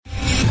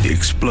The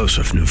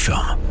explosive new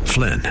film,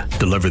 Flynn,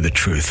 deliver the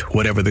truth,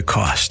 whatever the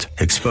cost,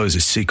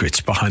 exposes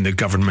secrets behind the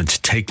government's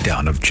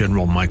takedown of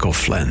General Michael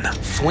Flynn.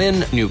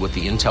 Flynn knew what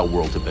the intel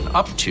world had been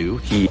up to.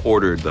 He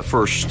ordered the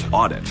first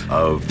audit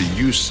of the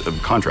use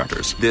of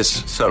contractors.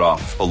 This set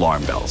off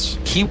alarm bells.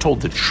 He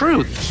told the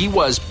truth. He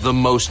was the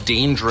most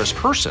dangerous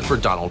person for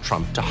Donald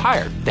Trump to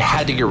hire. They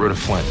had to get rid of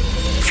Flynn.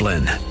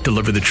 Flynn,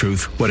 deliver the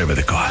truth, whatever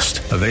the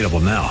cost. Available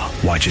now.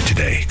 Watch it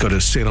today. Go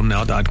to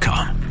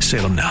salemnow.com.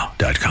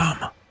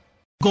 salemnow.com.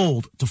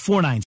 Gold to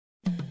 4.9.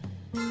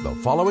 The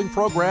following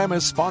program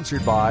is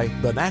sponsored by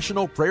the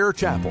National Prayer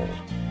Chapel.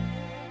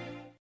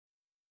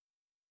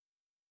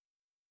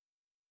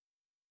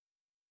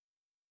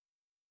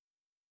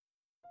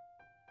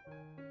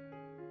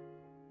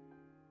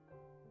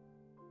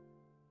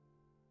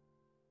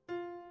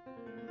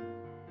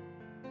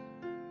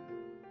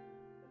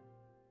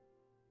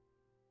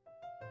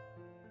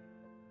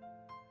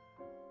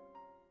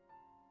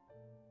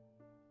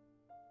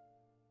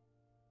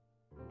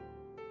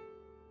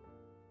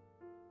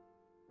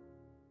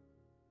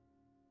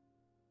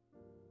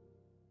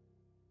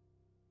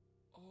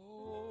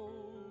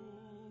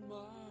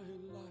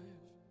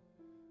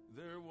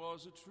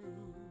 Was a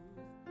truth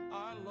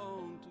I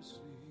longed to see.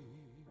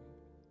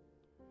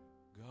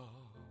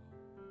 God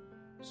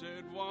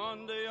said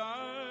one day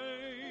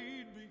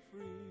I'd be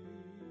free.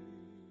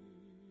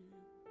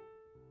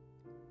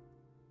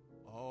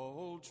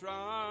 All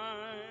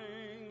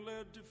trying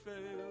led to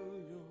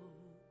failure.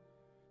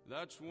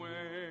 That's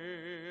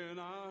when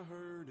I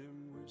heard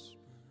him whisper,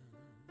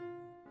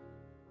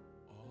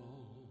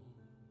 all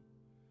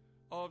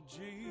of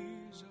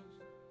Jesus,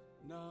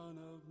 none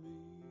of me.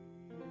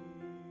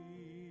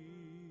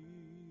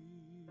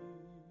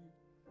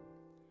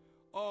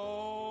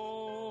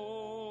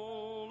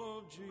 All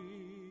of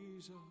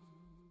Jesus,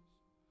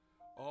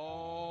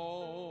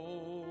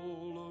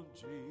 all of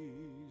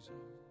Jesus,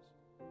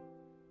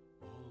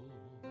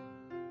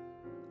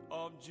 all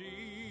of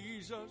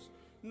Jesus,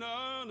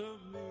 none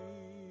of me.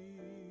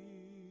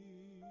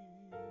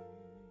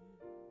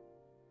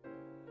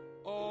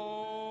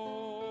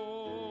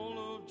 All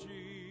of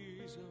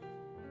Jesus,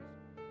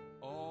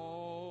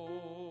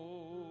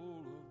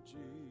 all of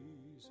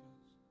Jesus.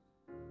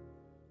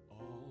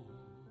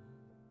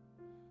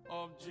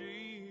 Of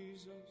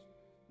Jesus,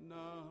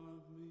 none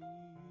of me.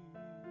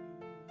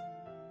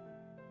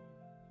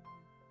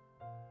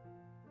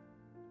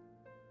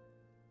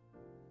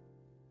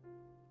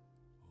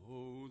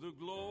 Oh, the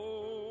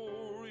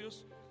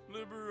glorious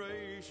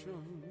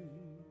liberation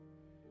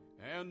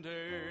and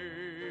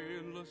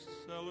endless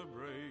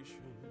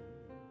celebration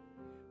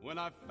when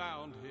I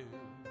found him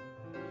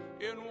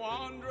in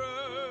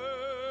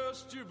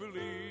wondrous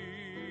jubilee.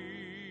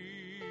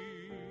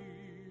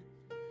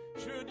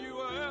 Should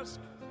you ask,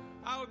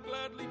 I'll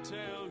gladly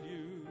tell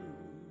you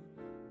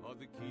of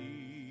the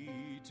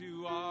key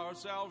to our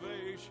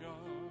salvation.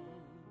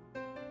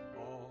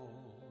 All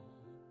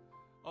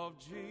of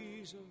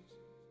Jesus,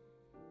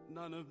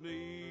 none of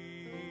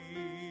me.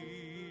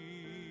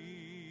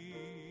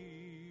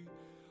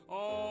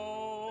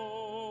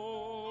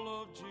 All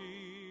of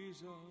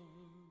Jesus,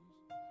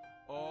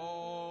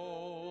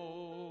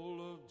 all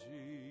of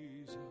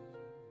Jesus,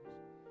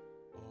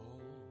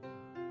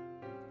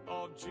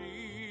 all of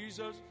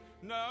Jesus,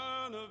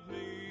 none of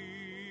me.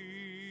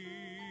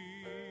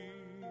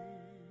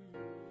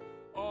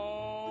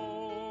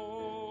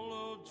 All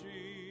of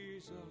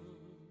Jesus,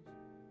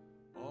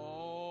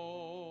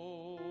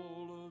 all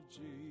of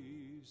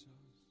Jesus,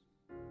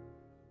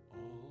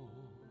 all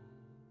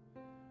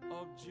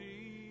of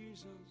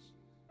Jesus,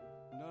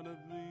 none of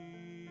me.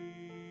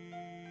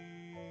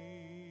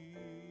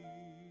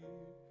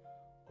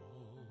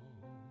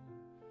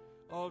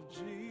 All of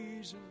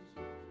Jesus,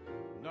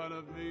 none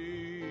of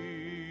me.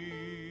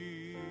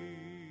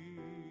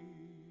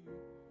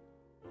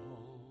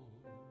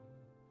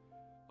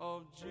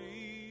 Of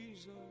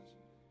Jesus,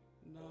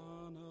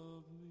 none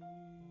of me.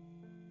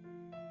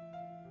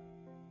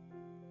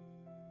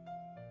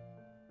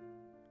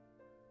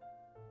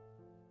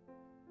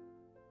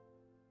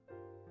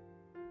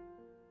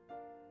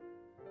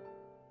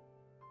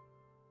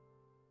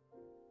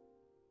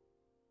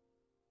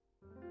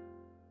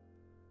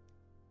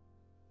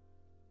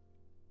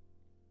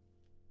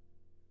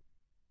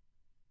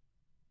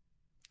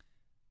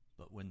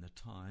 But when the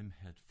time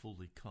had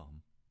fully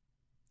come,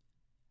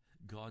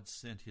 God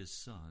sent his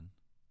Son,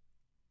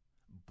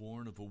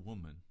 born of a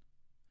woman,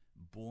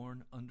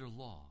 born under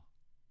law,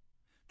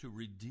 to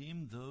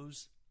redeem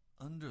those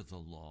under the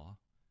law,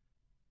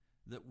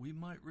 that we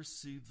might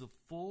receive the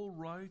full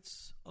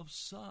rights of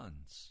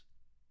sons.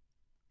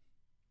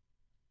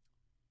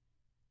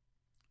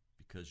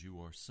 Because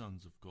you are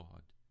sons of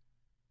God,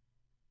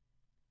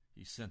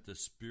 he sent the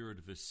Spirit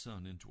of his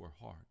Son into our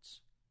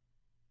hearts,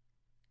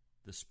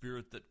 the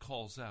Spirit that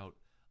calls out,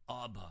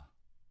 Abba,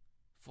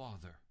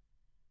 Father.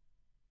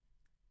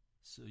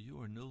 So you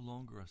are no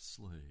longer a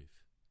slave,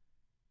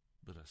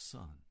 but a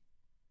son.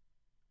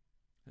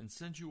 And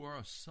since you are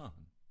a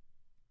son,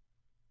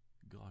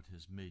 God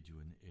has made you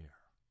an heir.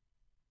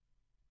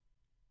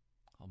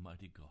 How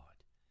Almighty God.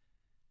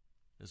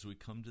 As we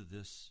come to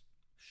this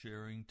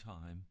sharing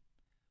time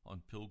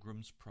on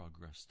Pilgrim's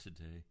Progress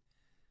today,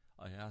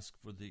 I ask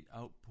for the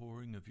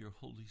outpouring of your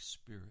Holy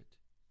Spirit.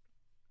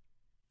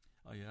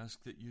 I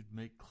ask that you'd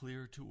make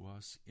clear to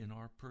us in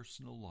our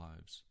personal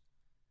lives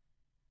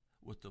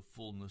what the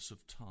fullness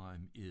of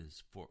time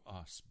is for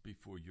us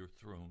before your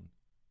throne.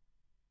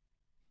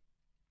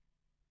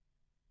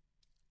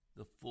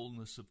 The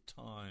fullness of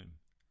time,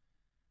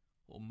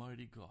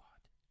 Almighty God,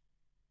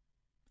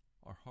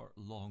 our heart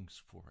longs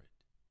for it,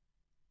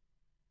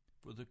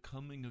 for the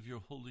coming of your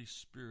Holy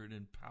Spirit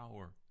in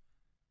power,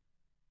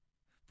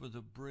 for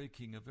the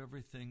breaking of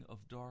everything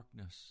of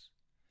darkness,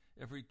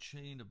 every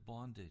chain of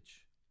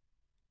bondage.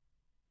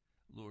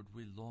 Lord,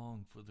 we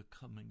long for the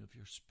coming of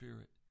your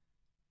Spirit,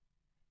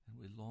 and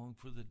we long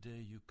for the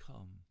day you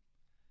come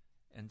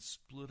and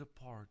split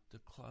apart the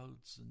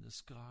clouds and the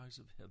skies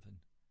of heaven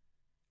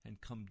and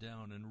come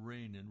down and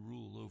reign and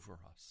rule over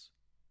us.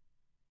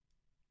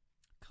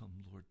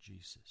 Come, Lord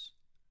Jesus.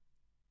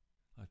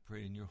 I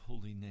pray in your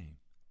holy name.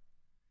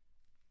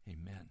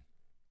 Amen.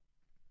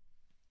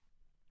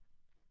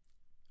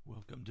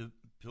 Welcome to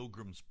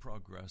Pilgrim's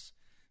Progress.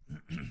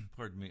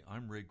 Pardon me,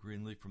 I'm Ray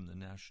Greenlee from the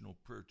National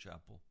Prayer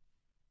Chapel.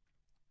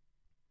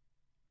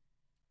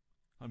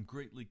 I'm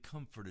greatly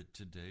comforted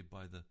today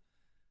by the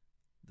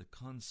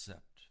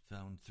concept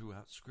found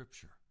throughout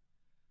Scripture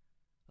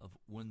of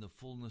when the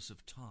fullness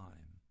of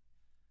time,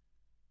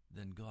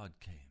 then God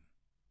came.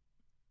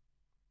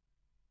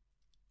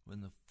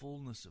 When the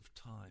fullness of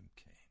time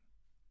came.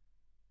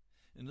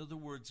 In other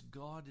words,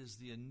 God is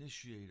the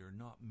initiator,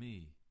 not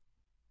me.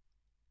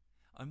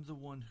 I'm the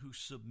one who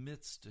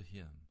submits to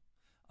him.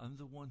 I'm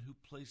the one who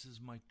places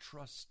my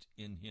trust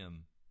in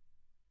him.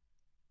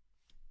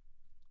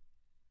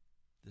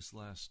 This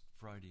last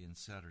Friday and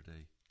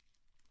Saturday,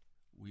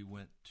 we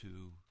went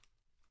to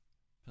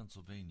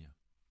Pennsylvania.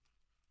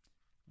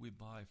 We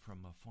buy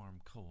from a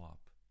farm co-op.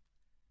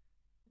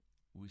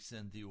 We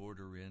send the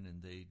order in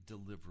and they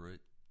deliver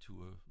it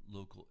to a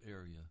local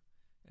area,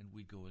 and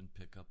we go and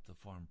pick up the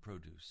farm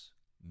produce,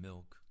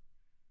 milk,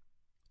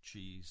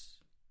 cheese,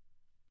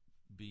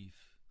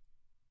 beef,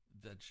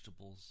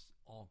 vegetables,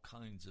 all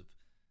kinds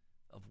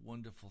of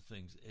wonderful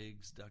things,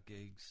 eggs, duck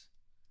eggs.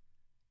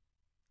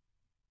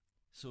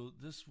 So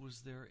this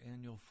was their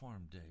annual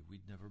farm day.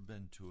 We'd never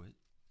been to it.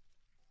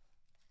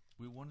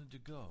 We wanted to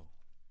go.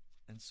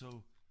 And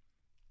so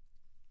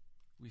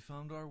we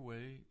found our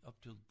way up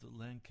to the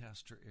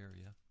Lancaster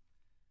area.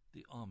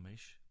 The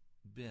Amish,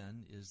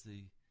 Ben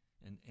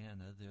and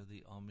Anna, they're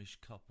the Amish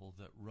couple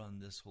that run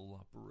this whole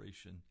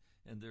operation,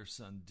 and their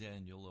son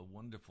Daniel, a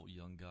wonderful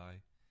young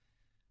guy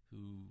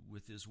who,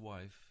 with his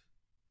wife,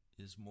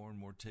 is more and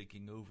more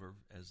taking over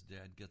as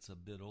Dad gets a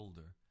bit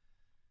older.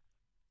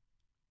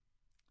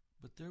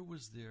 But there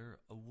was there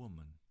a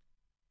woman,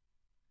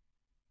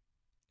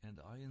 and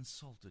I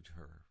insulted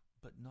her,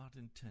 but not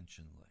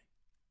intentionally.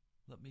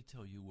 Let me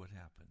tell you what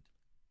happened.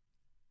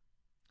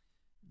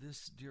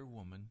 This dear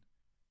woman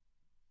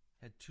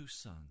had 2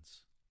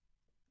 sons,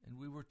 and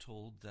we were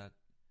told that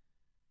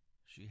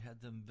she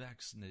had them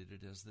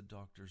vaccinated as the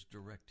doctors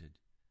directed,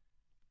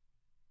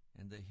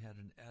 and they had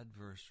an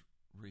adverse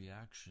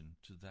reaction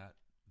to that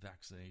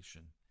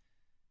vaccination,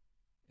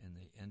 and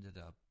they ended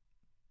up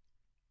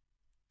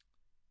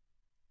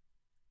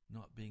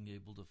not being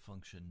able to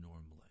function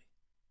normally.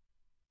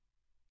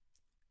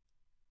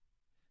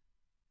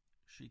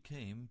 She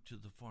came to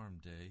the farm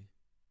day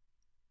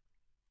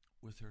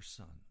with her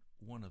son,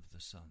 one of the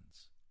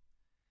sons.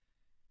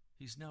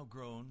 He's now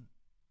grown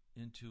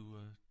into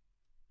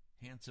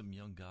a handsome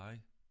young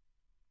guy,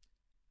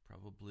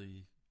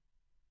 probably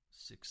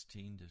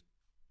 16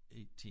 to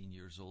 18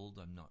 years old,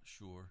 I'm not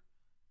sure.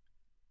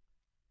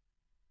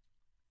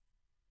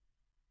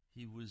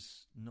 He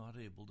was not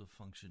able to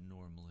function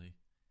normally.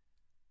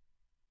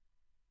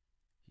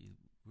 He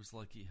was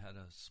like he had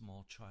a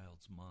small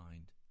child's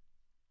mind.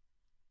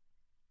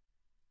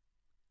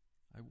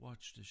 I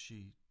watched as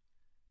she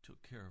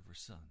took care of her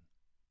son.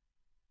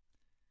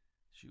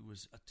 She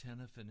was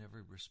attentive in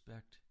every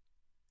respect,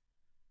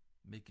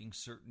 making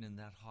certain in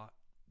that hot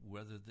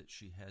weather that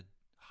she had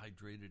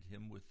hydrated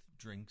him with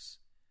drinks,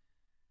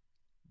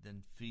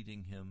 then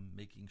feeding him,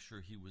 making sure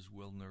he was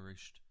well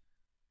nourished.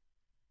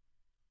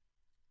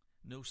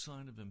 No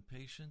sign of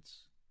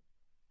impatience,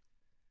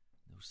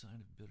 no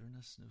sign of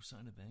bitterness, no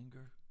sign of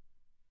anger.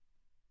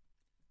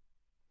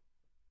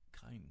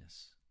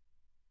 Kindness.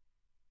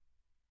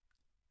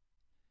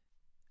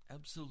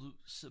 Absolute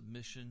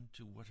submission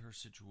to what her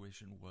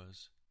situation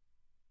was.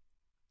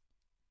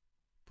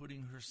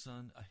 Putting her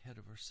son ahead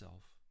of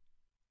herself.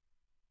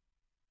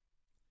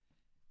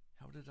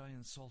 How did I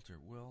insult her?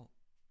 Well,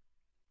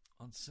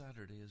 on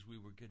Saturday, as we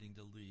were getting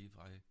to leave,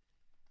 I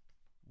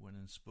went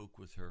and spoke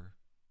with her.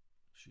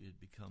 She had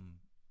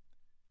become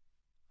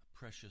a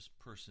precious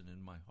person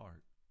in my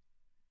heart.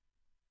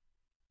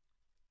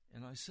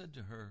 And I said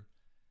to her,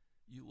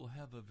 "You will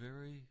have a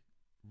very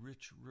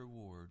rich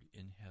reward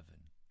in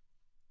heaven."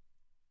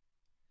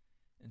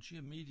 And she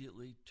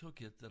immediately took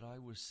it that I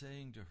was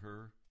saying to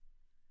her,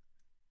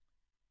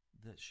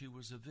 that she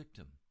was a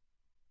victim.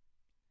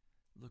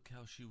 Look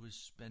how she was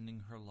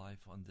spending her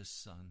life on this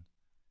son.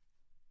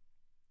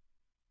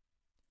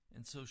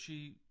 And so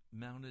she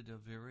mounted a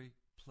very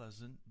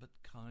pleasant but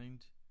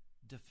kind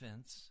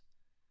defense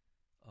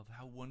of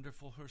how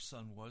wonderful her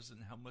son was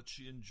and how much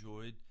she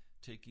enjoyed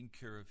taking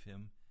care of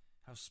him,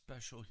 how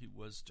special he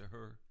was to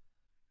her.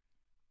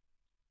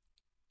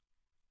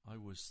 I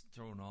was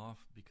thrown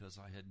off because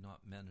I had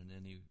not meant in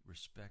any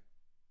respect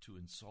to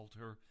insult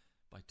her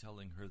by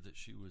telling her that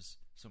she was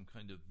some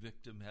kind of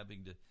victim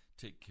having to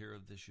take care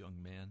of this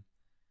young man.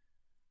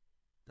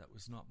 That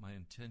was not my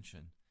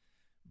intention,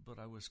 but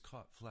I was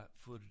caught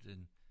flat-footed,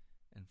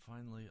 and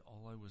finally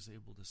all I was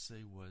able to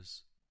say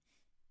was,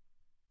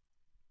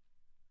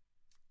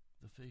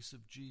 the face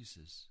of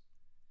Jesus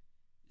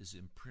is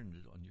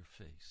imprinted on your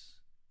face.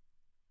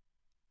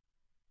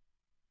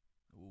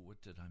 Well,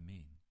 what did I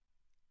mean?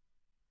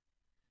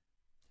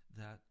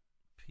 That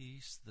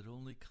peace that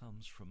only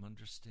comes from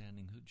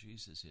understanding who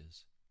Jesus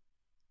is.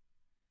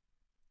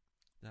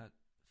 That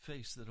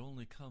face that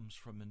only comes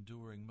from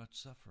enduring much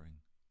suffering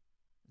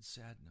and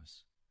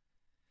sadness,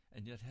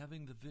 and yet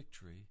having the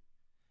victory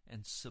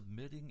and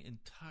submitting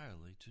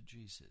entirely to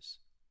Jesus.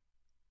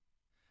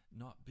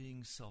 Not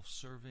being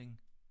self-serving,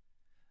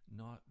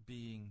 not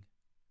being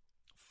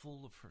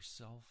full of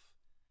herself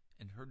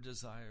and her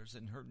desires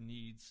and her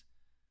needs.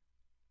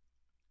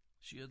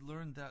 She had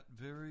learned that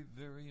very,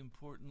 very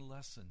important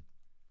lesson,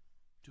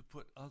 to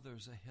put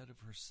others ahead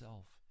of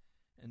herself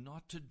and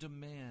not to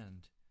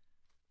demand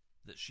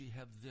that she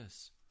have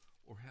this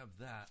or have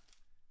that,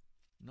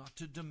 not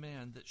to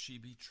demand that she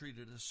be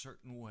treated a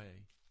certain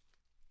way.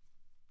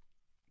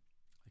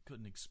 I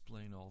couldn't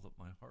explain all that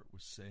my heart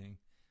was saying.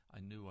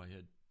 I knew I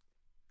had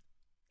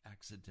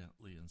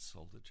accidentally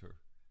insulted her.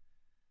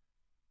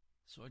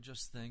 So I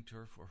just thanked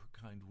her for her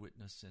kind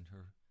witness and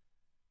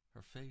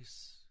her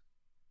face,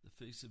 the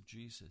face of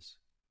Jesus.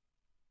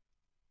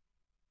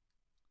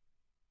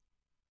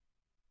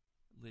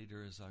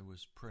 Later, as I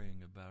was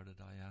praying about it,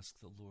 I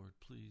asked the Lord,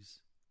 please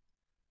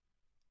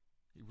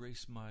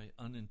erase my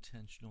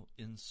unintentional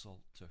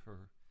insult to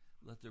her.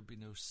 Let there be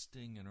no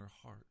sting in her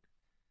heart,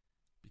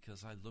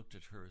 because I looked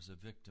at her as a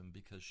victim,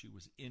 because she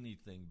was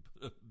anything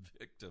but a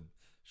victim.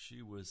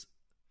 She was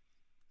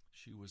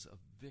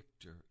a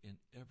victor in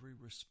every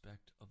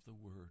respect of the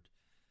word.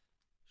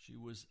 She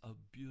was a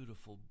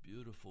beautiful,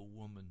 beautiful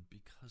woman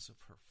because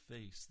of her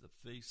face, the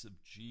face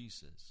of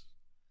Jesus.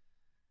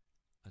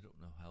 I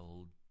don't know how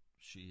old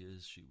she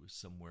is. She was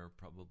somewhere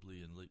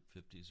probably in late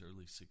 50s,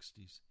 early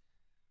 60s.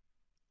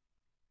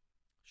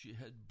 She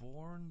had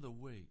borne the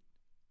weight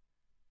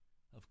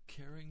of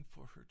caring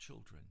for her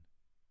children.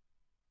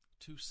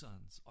 2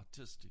 sons,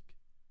 autistic,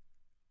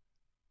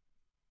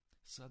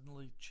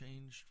 suddenly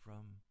changed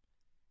from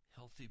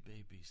healthy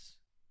babies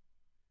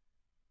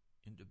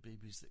into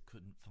babies that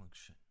couldn't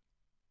function.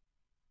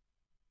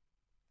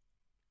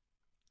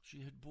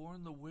 She had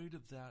borne the weight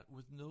of that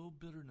with no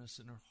bitterness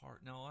in her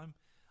heart. Now,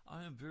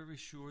 I am very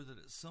sure that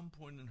at some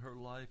point in her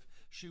life,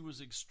 she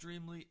was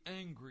extremely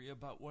angry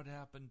about what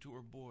happened to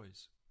her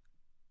boys.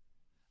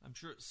 I'm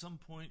sure at some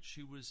point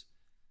she was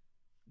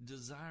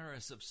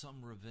desirous of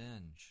some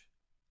revenge.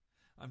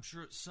 I'm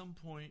sure at some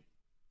point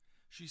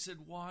she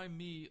said, "Why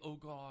me, O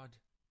God?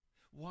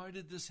 Why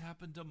did this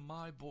happen to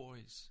my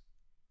boys?"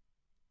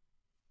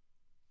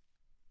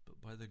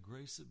 But by the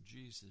grace of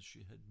Jesus,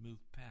 she had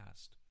moved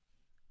past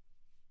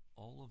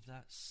all of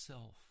that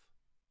self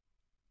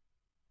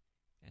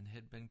and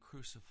had been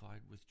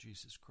crucified with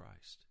Jesus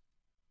Christ.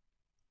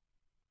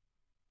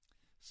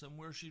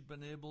 Somewhere she'd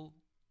been able,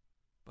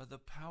 by the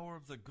power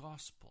of the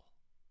gospel,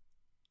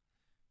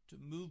 to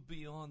move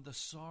beyond the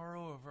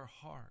sorrow of her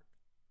heart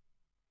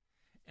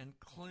and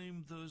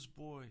claim those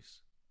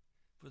boys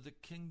for the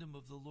kingdom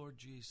of the Lord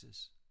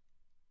Jesus,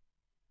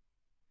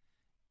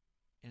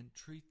 and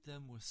treat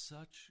them with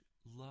such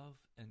love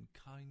and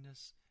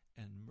kindness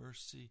and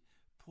mercy,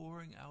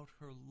 pouring out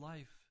her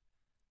life,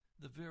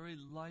 the very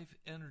life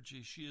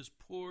energy she has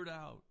poured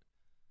out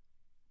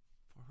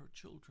for her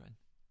children.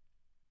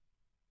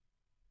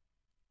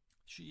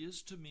 She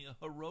is to me a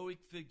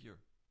heroic figure,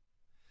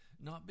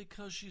 not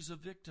because she's a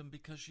victim,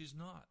 because she's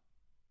not.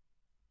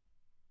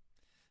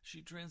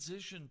 She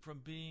transitioned from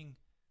being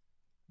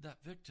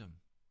that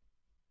victim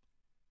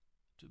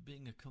to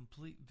being a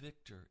complete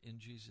victor in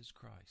Jesus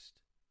Christ.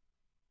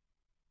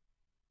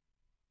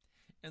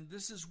 And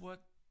this is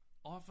what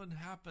often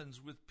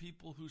happens with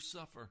people who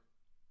suffer.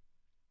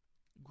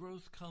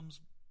 Growth comes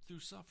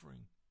through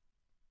suffering.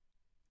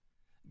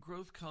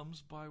 Growth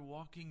comes by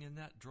walking in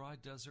that dry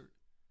desert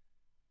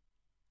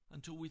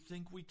until we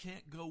think we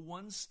can't go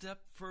one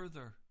step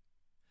further.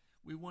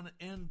 We want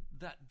to end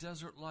that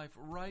desert life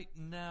right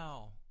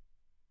now.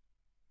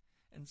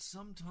 And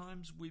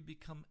sometimes we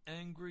become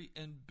angry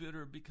and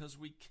bitter because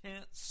we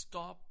can't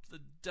stop the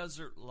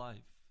desert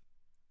life.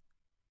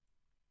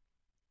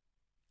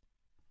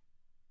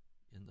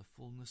 In the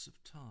fullness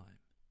of time,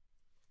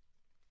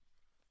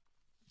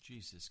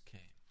 Jesus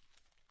came.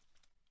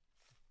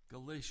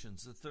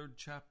 Galatians, the 3rd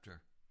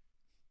chapter.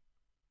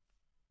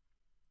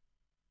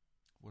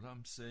 What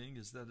I'm saying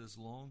is that as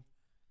long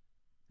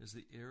as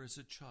the heir is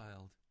a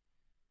child,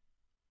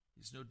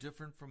 he's no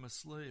different from a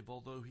slave.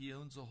 Although he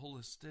owns a whole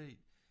estate,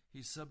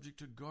 he's subject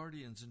to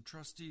guardians and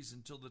trustees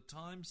until the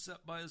time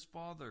set by his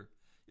father.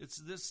 It's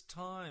this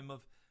time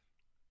of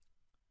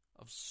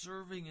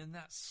serving in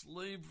that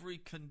slavery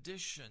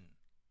condition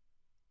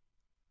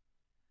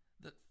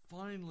that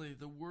finally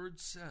the word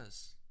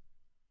says,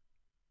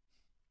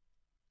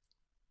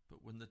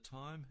 but when the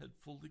time had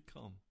fully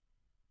come,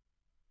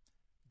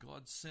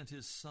 God sent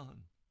his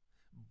Son,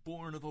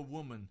 born of a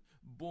woman,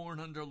 born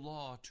under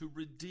law, to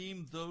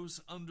redeem those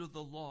under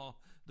the law,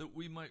 that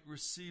we might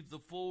receive the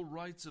full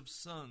rights of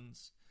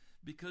sons.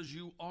 Because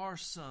you are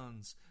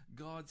sons,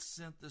 God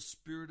sent the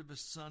Spirit of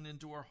his Son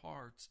into our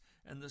hearts,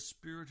 and the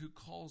Spirit who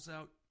calls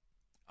out,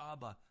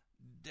 Abba,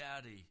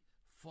 Daddy,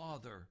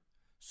 Father.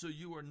 So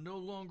you are no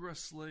longer a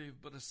slave,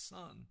 but a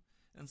son.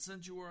 And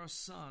since you are a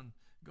son,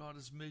 God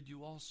has made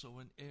you also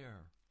an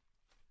heir.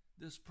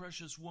 This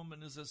precious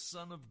woman is a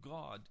son of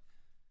God.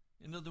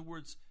 In other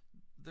words,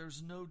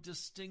 there's no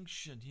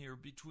distinction here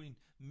between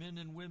men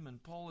and women.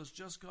 Paul has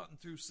just gotten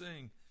through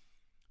saying,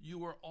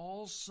 you are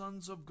all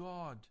sons of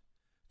God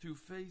through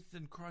faith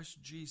in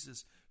Christ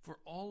Jesus. For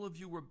all of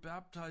you were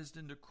baptized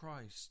into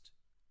Christ,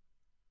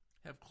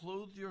 have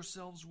clothed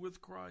yourselves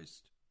with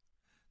Christ.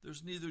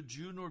 There's neither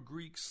Jew nor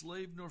Greek,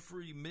 slave nor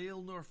free,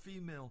 male nor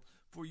female,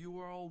 for you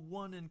are all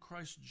one in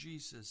Christ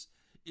Jesus.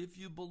 If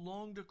you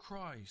belong to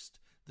Christ,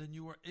 then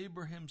you are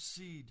Abraham's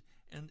seed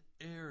and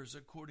heirs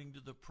according to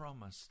the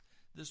promise.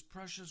 This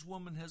precious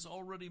woman has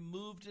already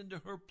moved into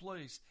her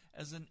place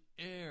as an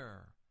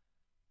heir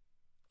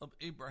of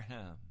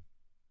Abraham,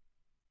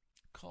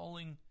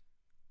 calling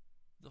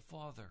the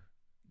Father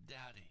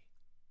Daddy,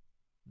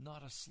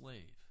 not a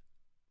slave.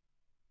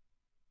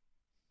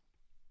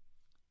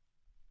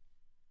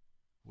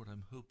 What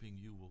I'm hoping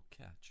you will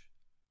catch,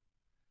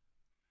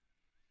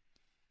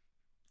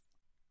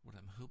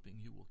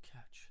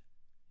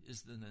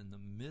 is that in the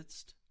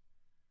midst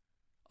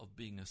of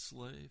being a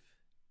slave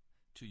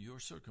to your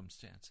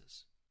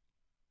circumstances,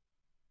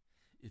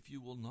 if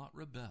you will not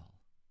rebel,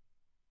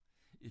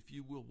 if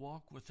you will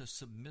walk with a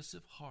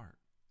submissive heart,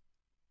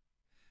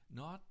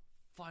 not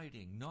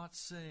fighting, not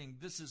saying,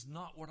 this is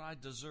not what I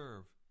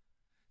deserve,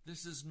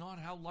 this is not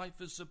how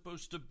life is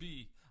supposed to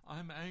be,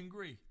 I'm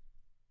angry,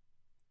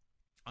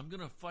 I'm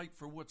going to fight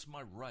for what's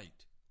my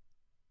right.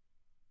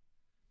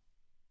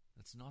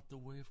 That's not the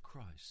way of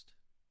Christ.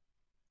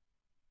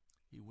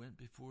 He went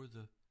before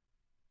the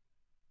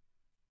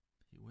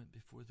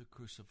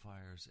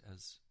crucifiers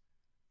as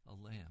a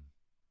lamb.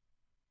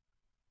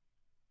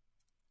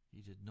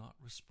 He did not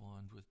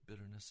respond with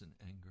bitterness and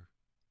anger.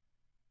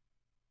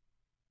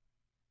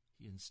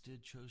 He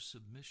instead chose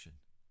submission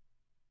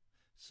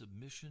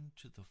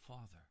to the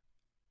Father.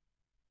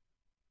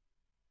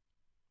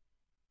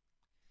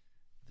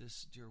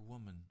 This dear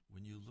woman,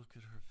 when you look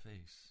at her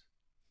face,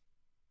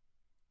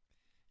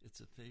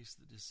 it's a face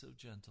that is so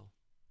gentle,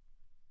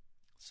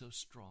 so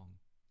strong,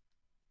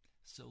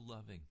 so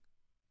loving.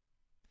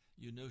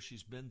 You know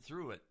she's been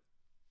through it.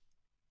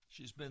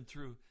 She's been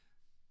through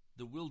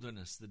the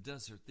wilderness, the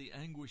desert, the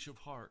anguish of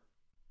heart.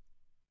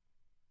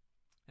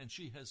 And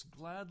she has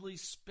gladly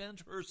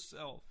spent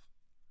herself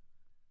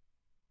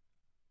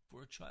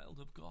for a child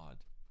of God.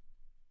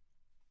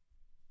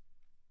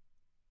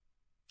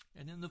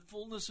 And in the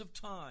fullness of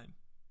time,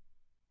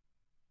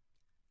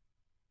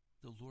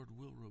 the Lord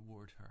will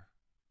reward her.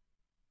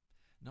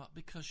 Not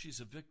because she's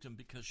a victim,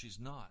 because she's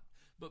not,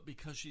 but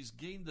because she's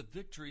gained the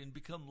victory and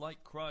become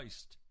like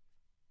Christ.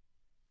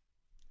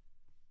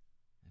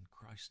 And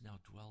Christ now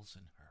dwells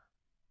in her.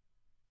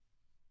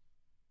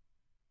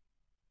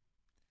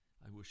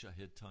 I wish I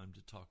had time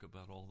to talk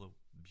about all the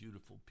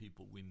beautiful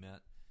people we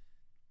met.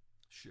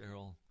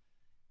 Cheryl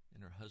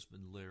and her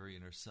husband Larry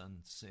and her son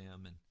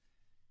Sam, and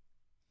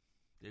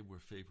they were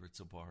favorites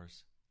of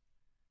ours.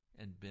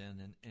 And Ben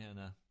and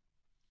Anna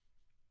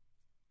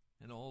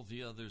and all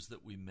the others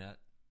that we met.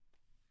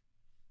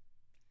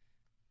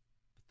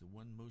 But the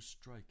one most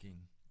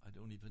striking, I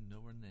don't even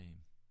know her name.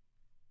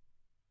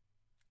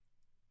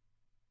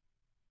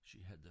 She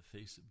had the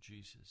face of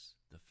Jesus,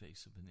 the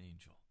face of an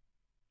angel.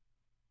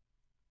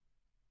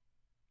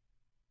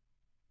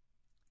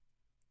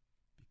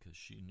 Because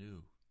she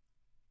knew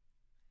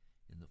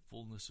in the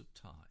fullness of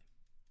time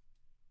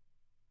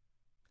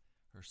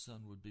her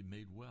son would be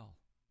made well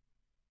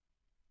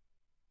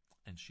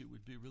and she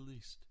would be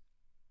released.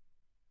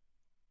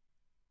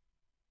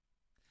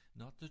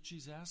 Not that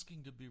she's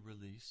asking to be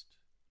released,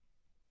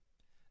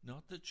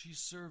 not that she's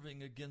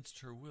serving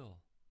against her will.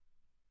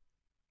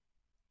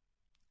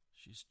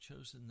 She's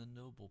chosen the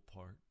noble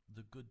part,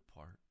 the good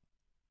part.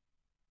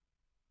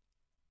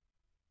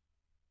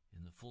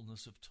 In the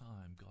fullness of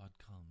time, God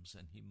comes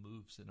and he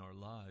moves in our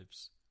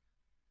lives.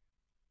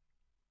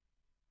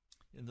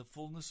 In the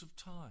fullness of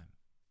time.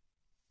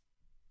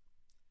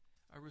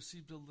 I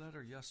received a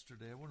letter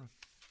yesterday. I want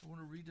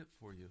to read it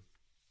for you.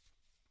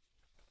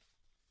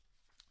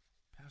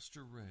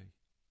 Pastor Ray.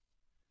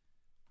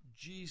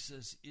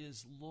 Jesus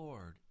is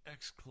Lord!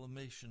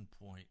 Exclamation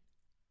point.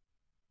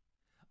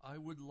 I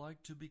would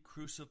like to be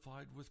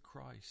crucified with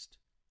Christ.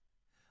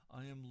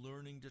 I am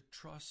learning to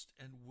trust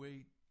and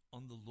wait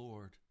on the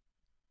Lord.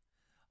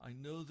 I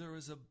know there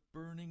is a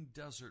burning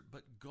desert,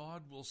 but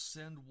God will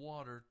send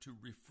water to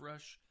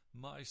refresh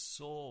my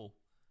soul.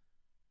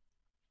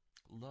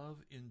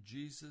 Love in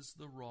Jesus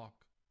the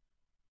rock.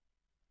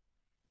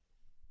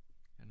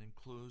 And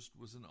enclosed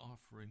was an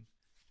offering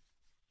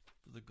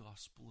for the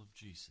gospel of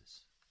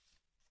Jesus.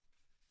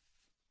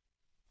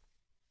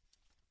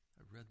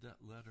 I read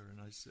that letter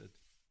and I said,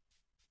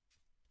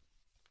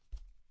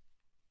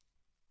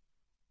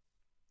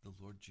 the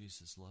Lord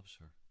Jesus loves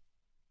her.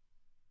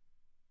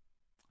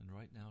 And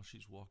right now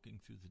she's walking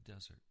through the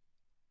desert.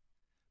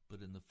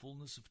 But in the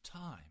fullness of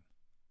time,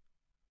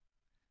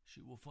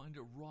 she will find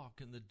a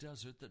rock in the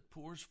desert that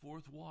pours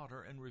forth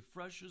water and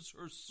refreshes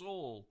her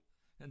soul.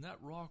 And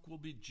that rock will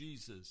be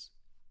Jesus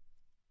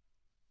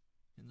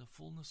in the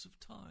fullness of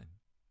time.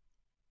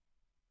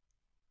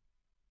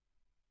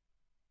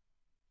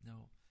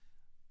 Now,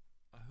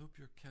 I hope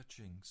you're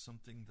catching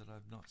something that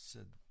I've not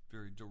said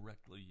very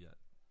directly yet.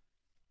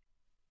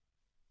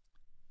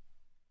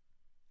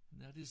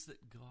 And that is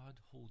that God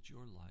holds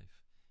your life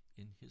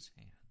in His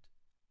hand.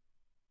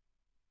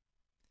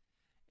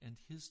 And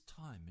His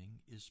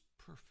timing is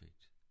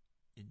perfect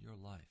in your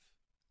life.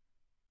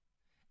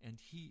 And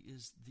He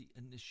is the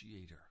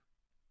initiator,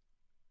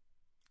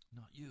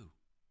 not you.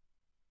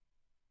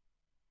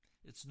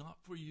 It's not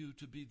for you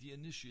to be the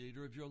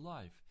initiator of your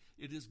life.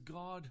 It is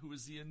God who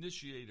is the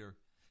initiator.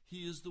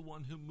 He is the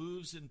one who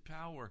moves in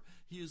power.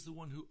 He is the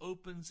one who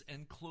opens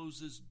and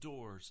closes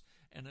doors.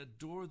 And a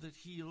door that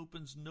He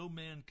opens, no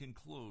man can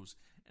close.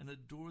 And a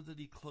door that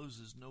He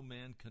closes, no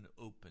man can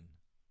open.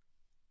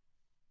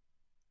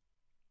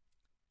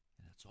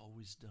 And it's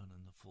always done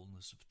in the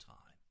fullness of time.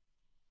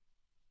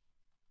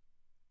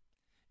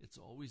 It's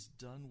always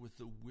done with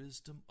the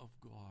wisdom of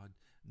God,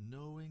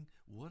 knowing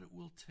what it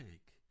will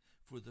take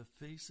for the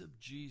face of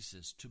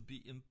Jesus to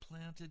be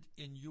implanted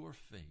in your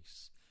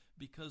face.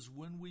 Because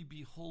when we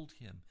behold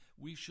Him,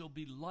 we shall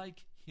be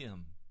like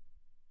Him,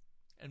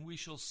 and we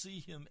shall see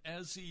Him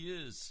as He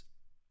is.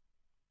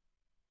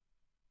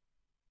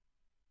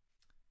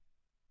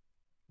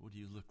 What do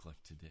you look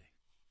like today?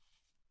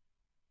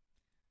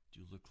 Do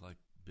you look like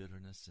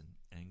bitterness and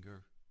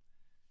anger?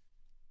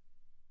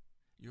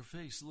 Your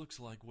face looks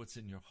like what's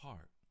in your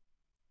heart.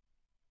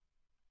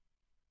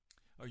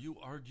 Are you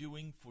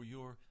arguing for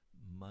your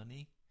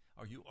money?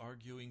 Are you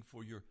arguing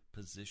for your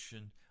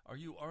position? Are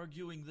you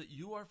arguing that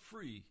you are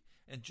free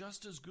and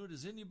just as good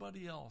as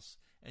anybody else,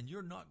 and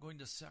you're not going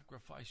to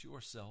sacrifice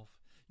yourself?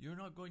 You're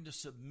not going to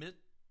submit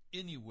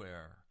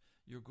anywhere.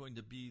 You're going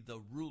to be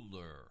the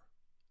ruler.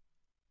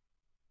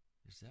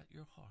 Is that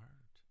your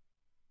heart?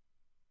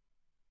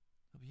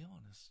 I'll be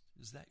honest.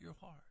 Is that your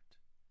heart?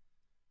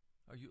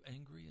 Are you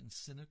angry and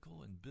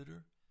cynical and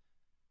bitter?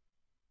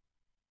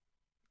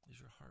 Is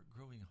your heart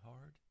growing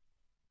hard?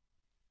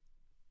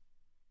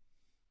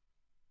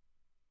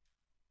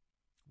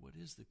 What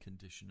is the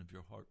condition of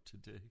your heart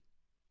today?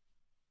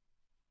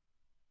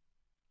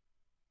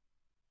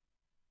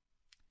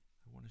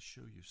 I want to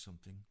show you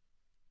something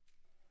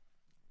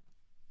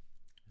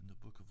in the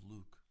book of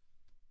Luke.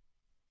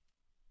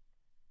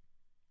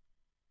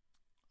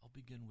 I'll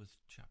begin with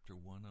chapter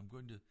 1. I'm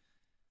going to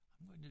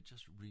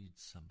just read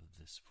some of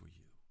this for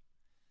you.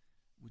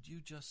 Would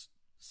you just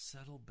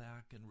settle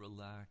back and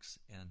relax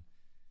and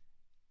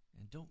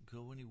don't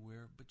go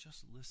anywhere, but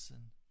just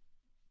listen?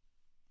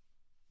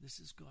 This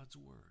is God's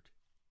word.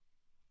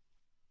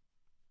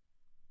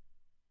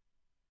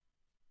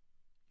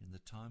 In the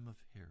time of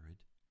Herod,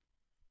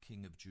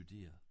 king of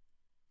Judea,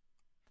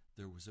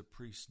 there was a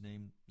priest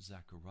named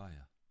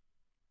Zechariah.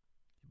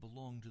 He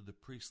belonged to the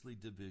priestly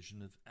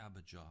division of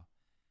Abijah.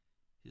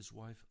 His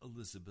wife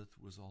Elizabeth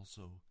was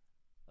also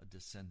a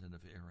descendant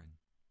of Aaron.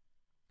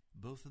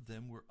 Both of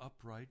them were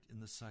upright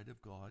in the sight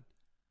of God,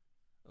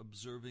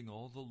 observing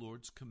all the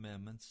Lord's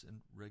commandments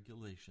and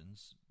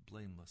regulations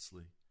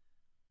blamelessly.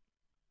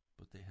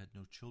 But they had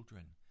no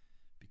children,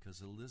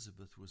 because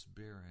Elizabeth was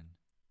barren,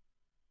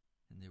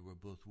 and they were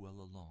both well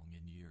along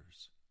in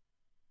years.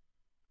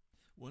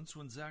 Once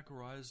when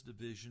Zechariah's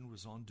division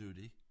was on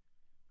duty,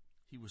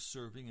 he was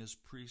serving as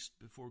priest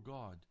before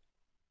God.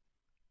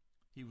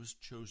 He was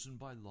chosen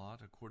by lot,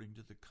 according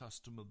to the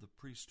custom of the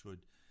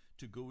priesthood,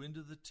 to go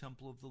into the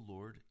temple of the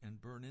Lord and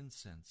burn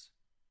incense.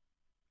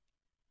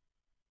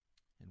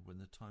 And when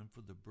the time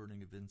for the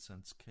burning of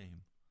incense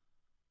came,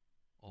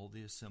 all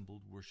the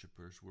assembled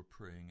worshippers were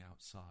praying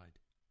outside.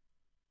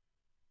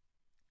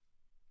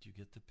 Do you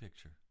get the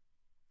picture?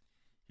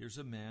 Here's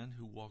a man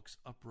who walks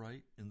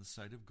upright in the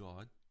sight of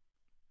God.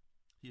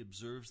 He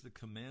observes the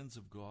commands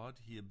of God.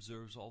 He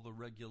observes all the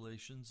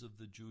regulations of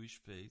the Jewish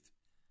faith.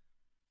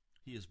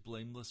 He is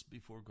blameless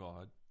before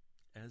God,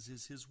 as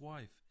is his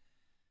wife.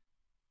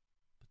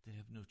 But they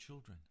have no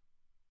children.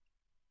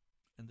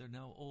 And they're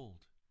now old.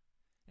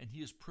 And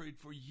he has prayed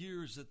for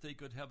years that they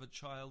could have a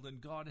child,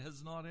 and God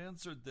has not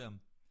answered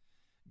them.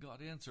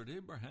 God answered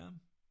Abraham.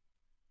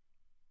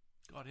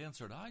 God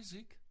answered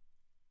Isaac.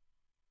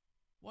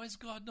 Why is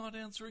God not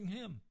answering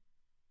him?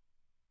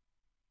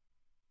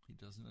 He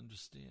doesn't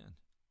understand.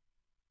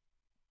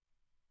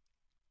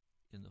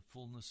 In the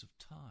fullness of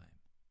time,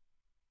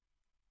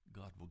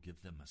 God will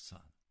give them a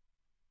son.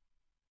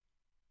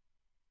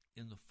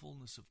 In the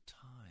fullness of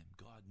time,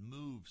 God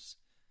moves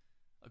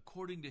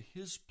according to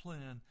His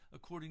plan,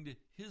 according to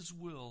His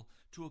will,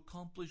 to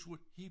accomplish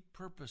what He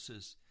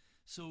purposes.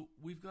 So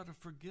we've got to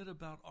forget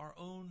about our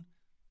own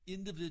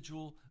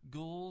individual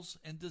goals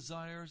and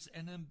desires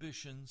and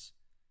ambitions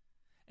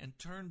and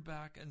turn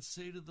back and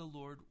say to the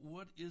Lord,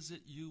 what is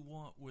it you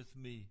want with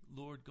me,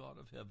 Lord God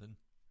of heaven?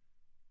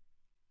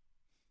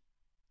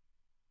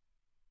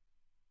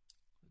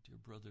 A dear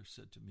brother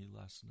said to me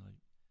last night,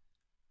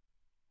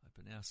 I've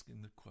been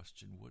asking the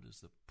question, what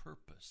is the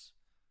purpose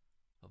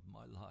of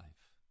my life?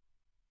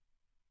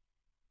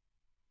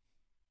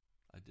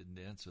 I didn't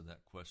answer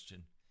that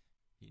question.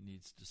 He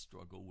needs to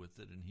struggle with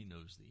it, and he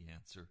knows the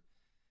answer.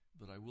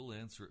 But I will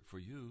answer it for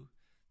you.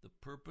 The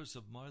purpose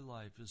of my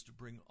life is to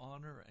bring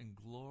honor and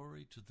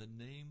glory to the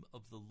name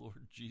of the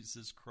Lord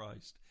Jesus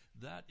Christ.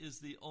 That is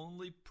the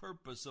only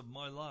purpose of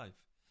my life,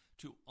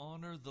 to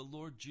honor the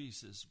Lord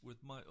Jesus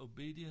with my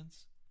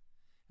obedience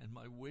and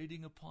my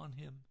waiting upon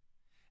Him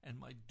and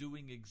my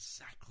doing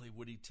exactly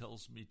what He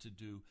tells me to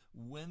do,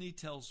 when He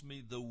tells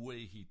me, the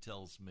way He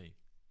tells me.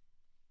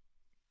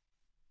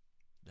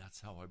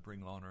 That's how I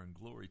bring honor and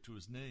glory to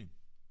His name.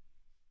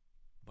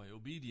 By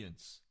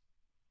obedience,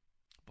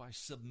 by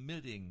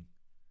submitting.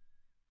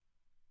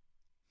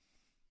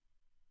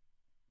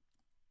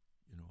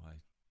 You know, I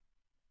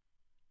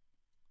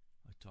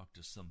talk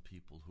to some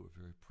people who are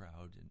very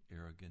proud and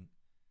arrogant,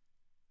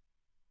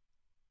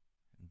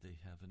 and they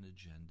have an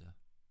agenda.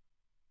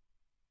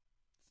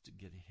 It's to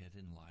get ahead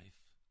in life.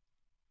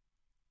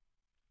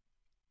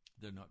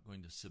 They're not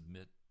going to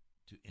submit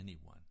to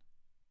anyone.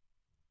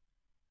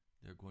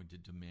 They're going to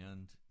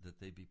demand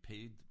that they be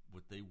paid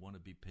what they want to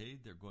be paid.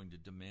 They're going to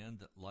demand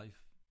that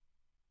life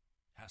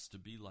has to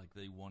be like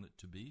they want it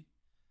to be.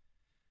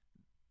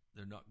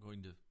 They're not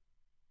going to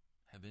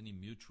have any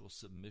mutual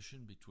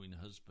submission between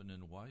husband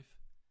and wife.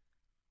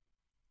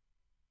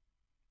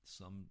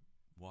 Some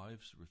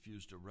wives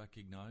refuse to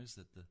recognize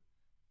that the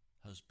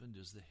husband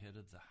is the head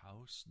of the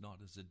house, not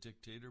as a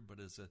dictator, but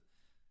as a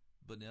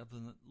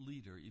benevolent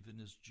leader,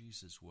 even as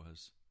Jesus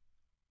was.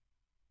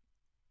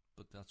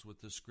 But that's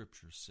what the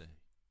scriptures say.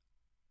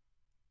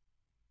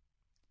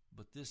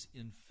 But this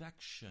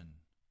infection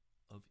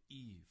of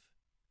Eve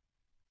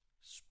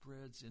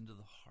spreads into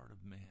the heart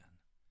of man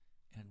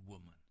and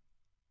woman.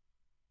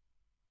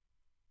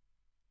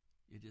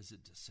 It is a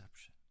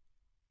deception.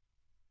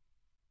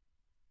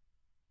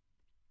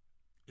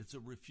 It's a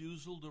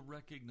refusal to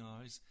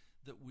recognize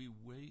that we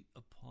wait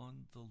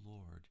upon the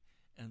Lord,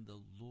 and the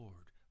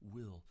Lord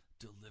will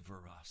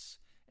deliver us.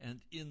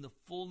 And in the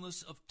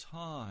fullness of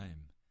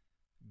time,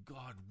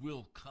 God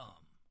will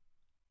come.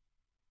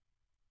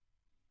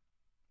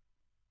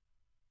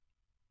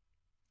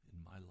 In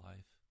my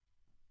life,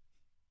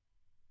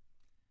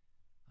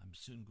 I'm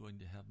soon going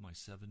to have my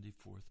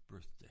 74th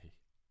birthday.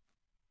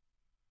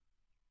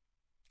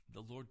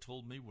 The Lord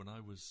told me when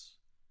I was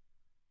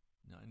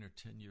 9 or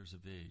 10 years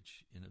of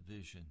age in a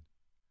vision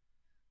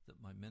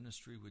that my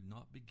ministry would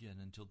not begin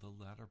until the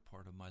latter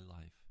part of my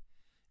life.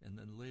 And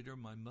then later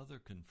my mother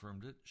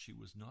confirmed it. She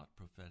was not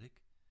prophetic.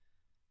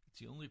 It's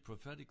the only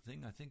prophetic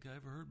thing I think I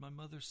ever heard my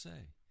mother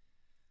say.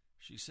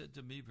 She said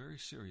to me very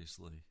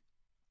seriously,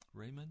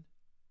 Raymond,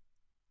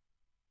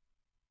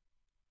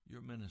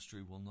 your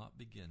ministry will not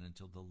begin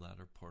until the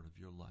latter part of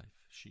your life.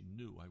 She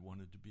knew I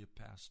wanted to be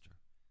a pastor.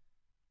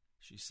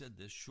 She said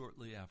this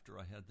shortly after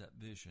I had that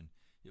vision.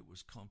 It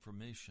was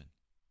confirmation.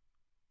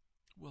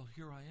 Well,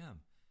 here I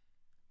am.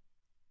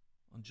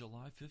 On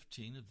July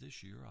 15 of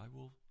this year, I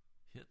will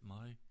hit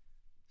my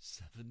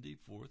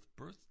 74th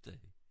birthday.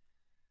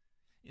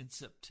 In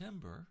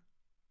September,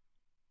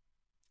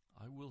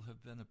 I will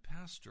have been a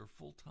pastor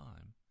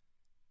full-time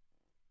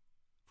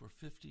for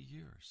 50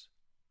 years.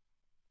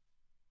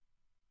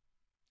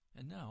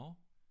 And now,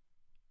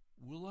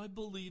 will I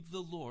believe the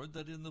Lord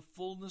that in the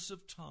fullness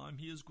of time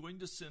He is going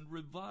to send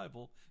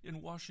revival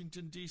in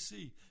Washington,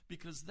 D.C.,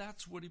 because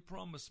that's what He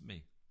promised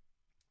me.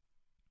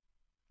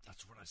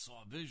 That's what I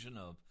saw a vision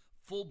of,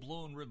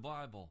 full-blown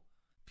revival.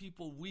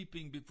 People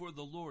weeping before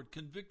the Lord,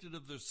 convicted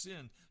of their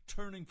sin,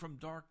 turning from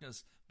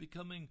darkness,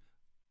 becoming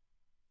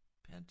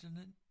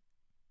penitent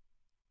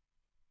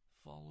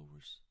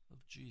followers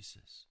of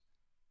Jesus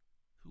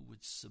who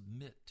would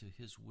submit to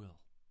His will.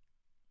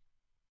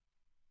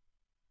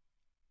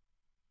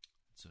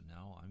 So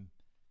now I'm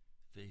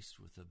faced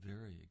with a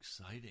very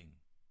exciting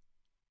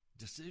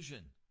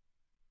decision.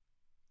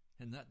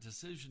 And that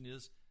decision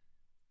is,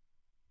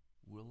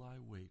 will I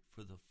wait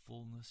for the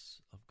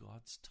fullness of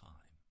God's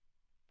time?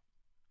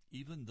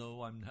 Even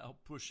though I'm now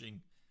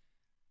pushing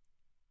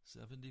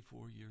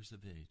 74 years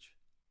of age,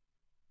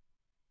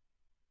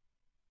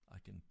 I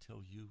can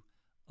tell you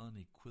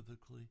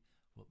unequivocally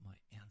what my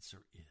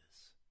answer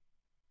is.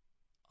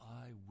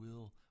 I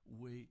will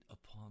wait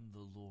upon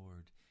the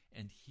Lord,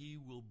 and He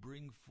will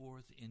bring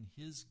forth in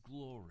His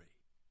glory,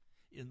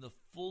 in the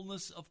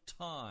fullness of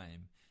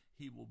time,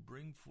 He will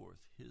bring forth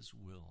His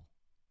will,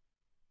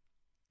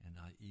 and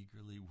I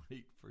eagerly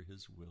wait for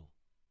His will.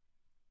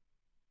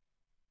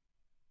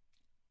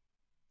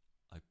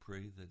 I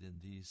pray that in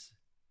these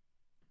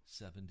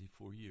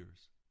 74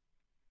 years,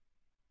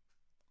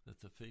 that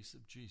the face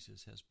of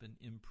Jesus has been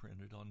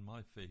imprinted on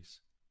my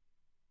face,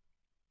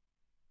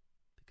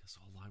 because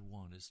all I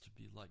want is to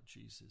be like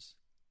Jesus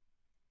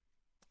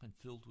and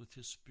filled with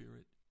His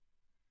Spirit,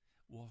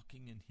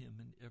 walking in Him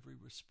in every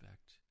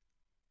respect,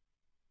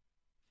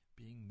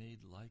 being made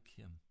like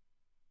Him.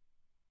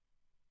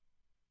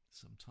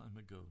 Some time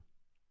ago,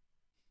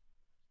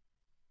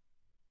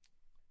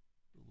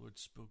 the Lord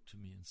spoke to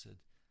me and said,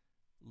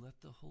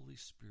 "Let the Holy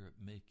Spirit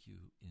make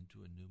you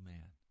into a new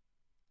man."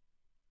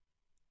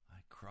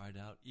 I cried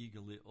out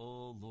eagerly,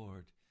 "Oh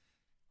Lord,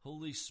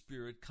 Holy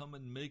Spirit, come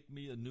and make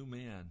me a new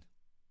man."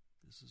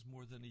 This is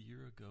more than a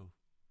year ago.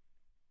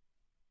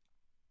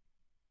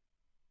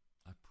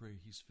 I pray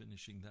He's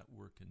finishing that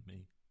work in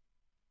me.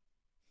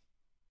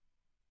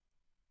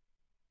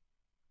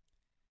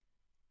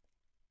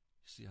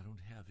 You see, I don't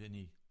have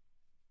any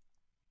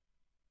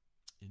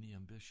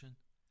ambition,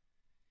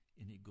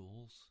 any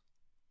goals.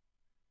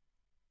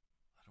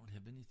 I don't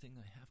have anything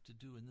I have to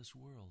do in this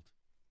world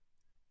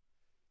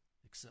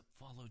except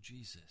follow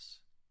Jesus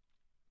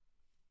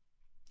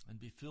and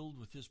be filled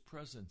with His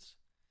presence,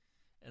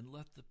 and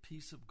let the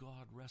peace of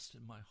God rest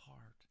in my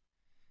heart,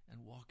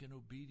 and walk in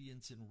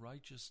obedience, in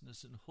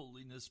righteousness and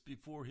holiness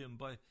before Him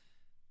by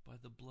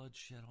the blood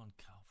shed on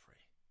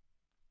Calvary.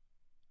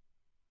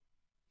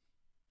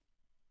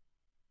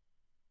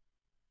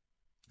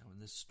 Now in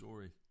this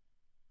story,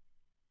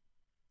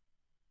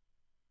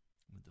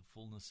 when the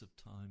fullness of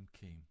time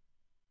came,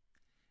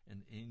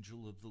 an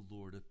angel of the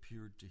Lord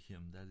appeared to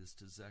him, that is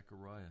to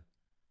Zechariah,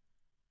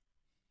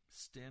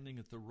 standing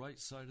at the right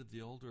side of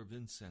the altar of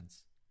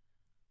incense.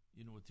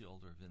 You know what the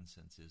altar of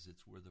incense is.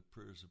 It's where the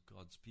prayers of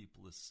God's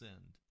people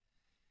ascend.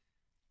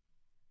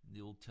 And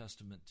the Old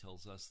Testament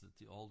tells us that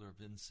the altar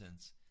of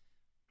incense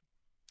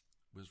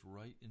was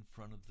right in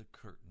front of the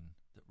curtain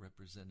that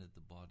represented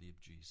the body of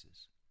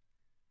Jesus.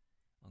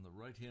 On the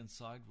right-hand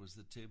side was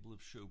the table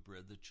of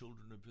showbread the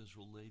children of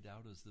Israel laid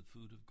out as the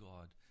food of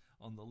God.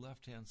 On the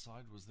left-hand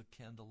side was the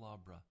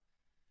candelabra,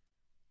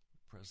 the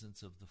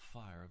presence of the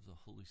fire of the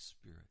Holy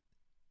Spirit.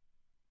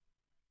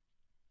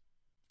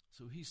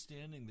 So He's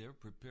standing there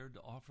prepared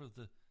to offer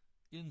the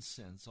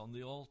incense on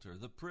the altar,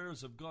 the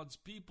prayers of God's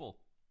people.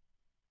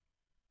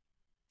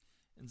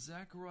 And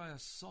Zechariah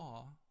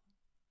saw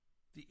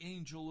the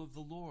angel of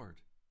the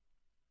Lord.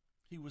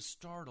 He was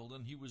startled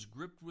and he was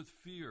gripped with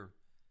fear.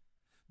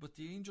 But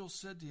the angel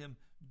said to him,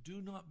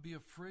 "Do not be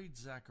afraid,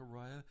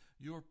 Zechariah.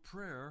 Your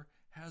prayer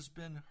has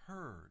been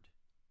heard.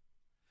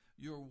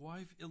 Your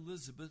wife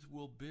Elizabeth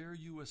will bear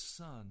you a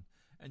son,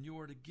 and you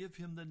are to give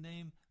him the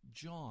name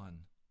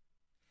John.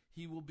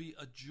 He will be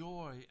a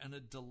joy and a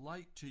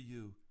delight to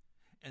you,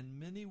 and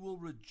many will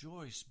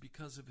rejoice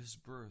because of his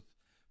birth,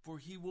 for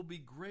he will be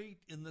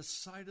great in the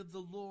sight of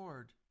the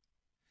Lord.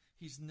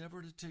 He's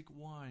never to take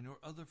wine or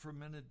other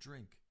fermented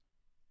drink,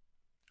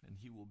 and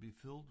he will be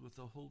filled with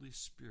the Holy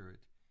Spirit,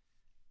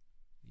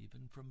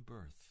 even from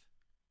birth."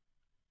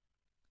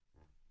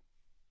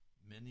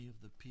 Many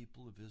of the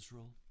people of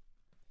Israel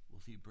will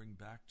he bring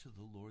back to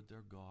the Lord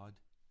their God,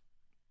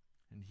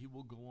 and he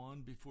will go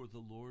on before the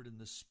Lord in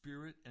the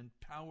spirit and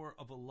power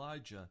of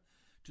Elijah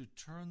to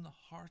turn the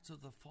hearts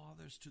of the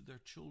fathers to their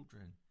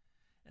children,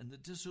 and the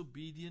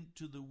disobedient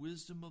to the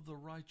wisdom of the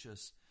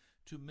righteous,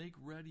 to make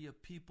ready a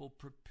people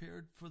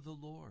prepared for the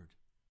Lord.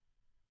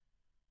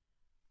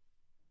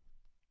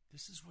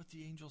 This is what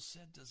the angel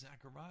said to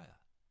Zechariah.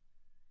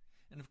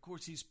 And of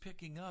course, he's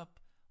picking up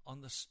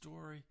on the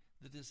story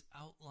that is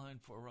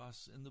outlined for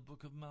us in the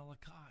book of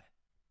Malachi.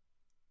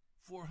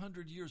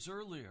 400 years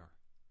earlier,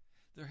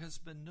 there has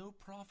been no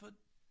prophet.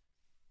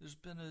 There's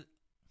been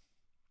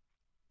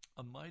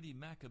a mighty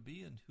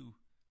Maccabean who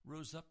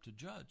rose up to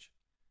judge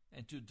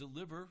and to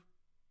deliver,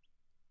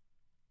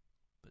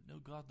 but no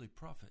godly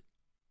prophet.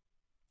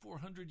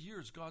 400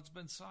 years God's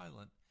been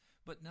silent.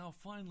 But now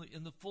finally,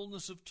 in the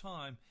fullness of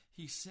time,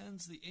 he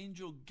sends the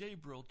angel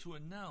Gabriel to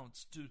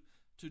announce to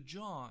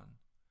John,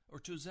 or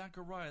to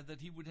Zechariah,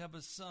 that he would have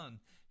a son.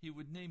 He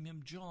would name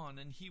him John,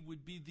 and he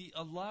would be the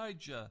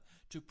Elijah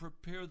to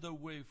prepare the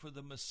way for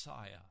the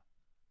Messiah.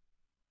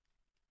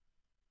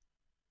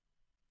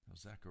 Now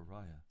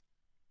Zechariah,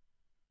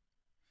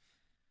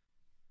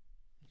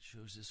 it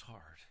shows his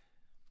heart.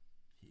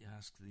 He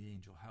asked the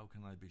angel, "How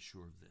can I be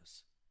sure of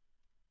this?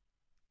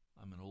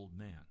 I'm an old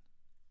man,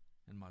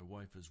 and my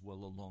wife is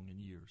well along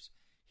in years."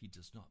 He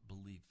does not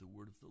believe the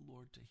word of the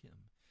Lord to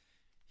him.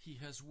 He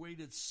has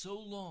waited so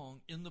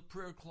long in the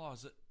prayer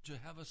closet to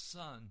have a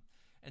son,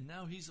 and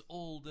now he's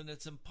old and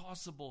it's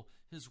impossible.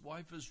 His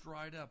wife is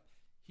dried up.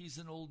 He's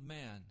an old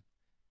man,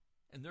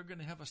 and they're going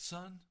to have a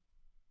son?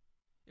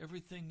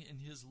 Everything in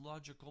his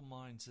logical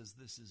mind says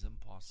this is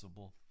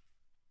impossible.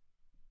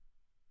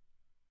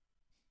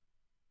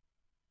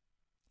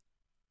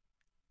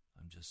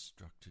 I'm just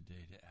struck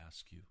today to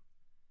ask you,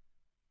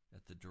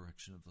 at the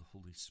direction of the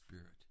Holy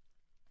Spirit,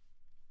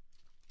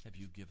 Have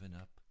you given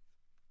up?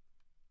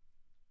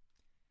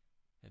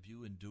 Have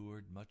you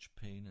endured much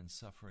pain and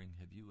suffering?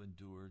 Have you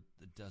endured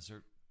the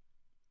desert?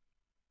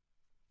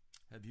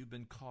 Have you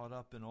been caught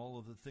up in all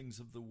of the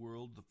things of the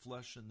world, the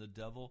flesh and the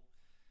devil?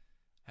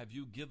 Have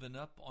you given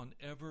up on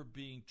ever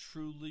being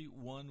truly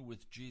one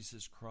with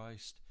Jesus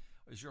Christ?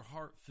 Is your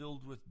heart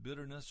filled with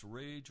bitterness,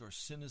 rage, or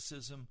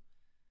cynicism?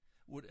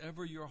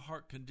 Whatever your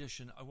heart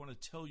condition, I want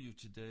to tell you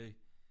today,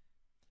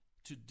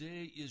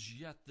 today is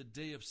yet the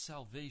day of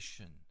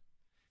salvation.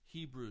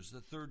 Hebrews,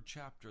 the 3rd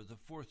chapter, the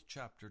 4th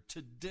chapter.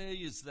 Today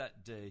is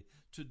that day.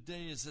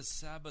 Today is a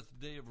Sabbath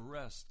day of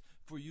rest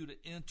for you to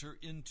enter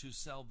into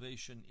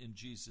salvation in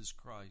Jesus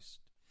Christ.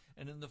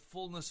 And in the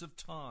fullness of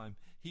time,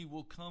 He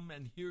will come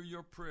and hear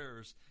your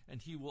prayers, and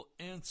He will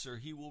answer.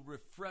 He will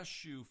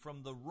refresh you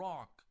from the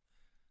rock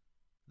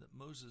that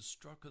Moses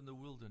struck in the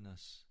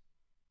wilderness.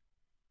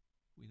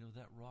 We know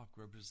that rock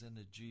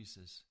represented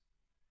Jesus.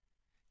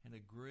 And a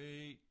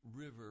great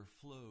river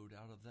flowed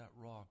out of that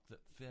rock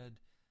that fed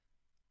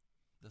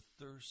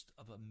the thirst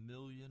of 1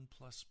 million+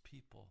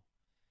 people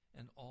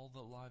and all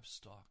the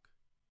livestock.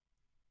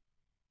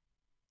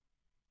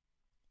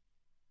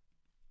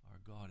 Our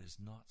God is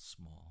not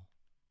small.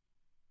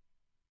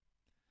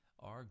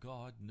 Our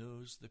God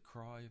knows the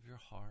cry of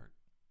your heart.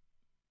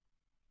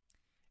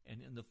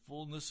 And in the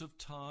fullness of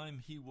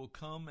time, He will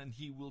come and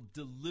He will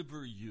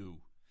deliver you.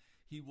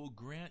 He will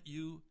grant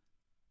you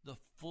the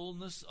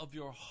fullness of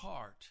your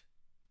heart.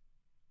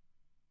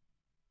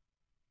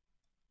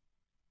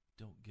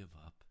 Don't give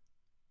up.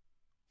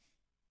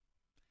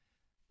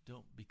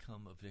 Don't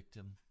become a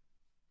victim.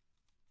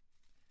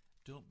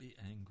 Don't be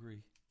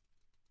angry.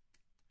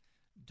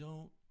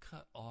 Don't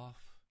cut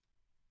off.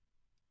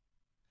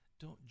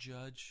 Don't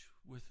judge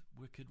with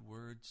wicked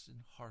words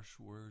and harsh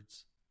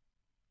words.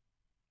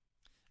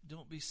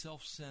 Don't be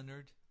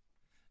self-centered.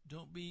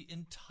 Don't be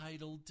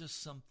entitled to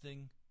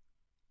something.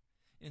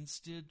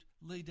 Instead,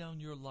 lay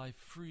down your life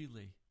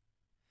freely.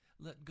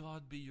 Let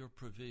God be your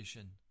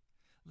provision.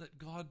 Let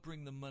God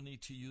bring the money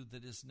to you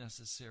that is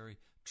necessary.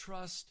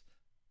 Trust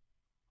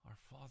our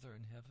Father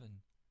in heaven,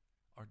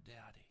 our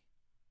Daddy.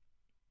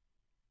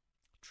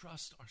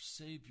 Trust our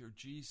Savior,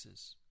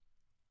 Jesus,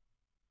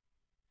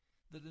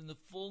 that in the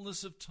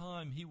fullness of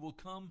time He will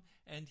come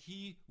and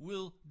He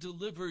will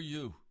deliver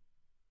you.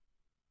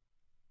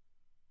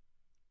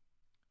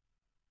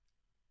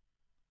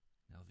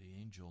 Now the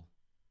angel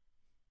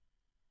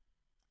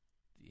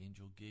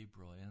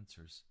Gabriel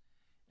answers,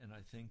 and I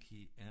think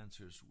he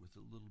answers with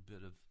a little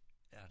bit of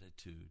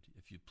attitude,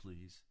 if you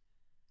please.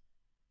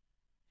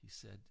 He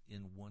said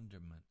in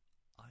wonderment,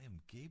 I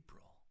am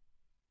Gabriel.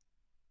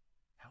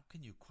 How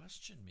can you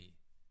question me?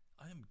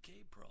 I am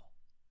Gabriel.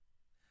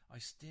 I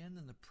stand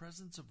in the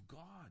presence of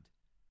God.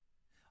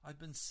 I've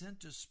been sent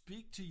to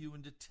speak to you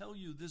and to tell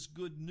you this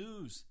good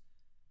news.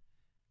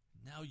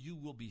 Now you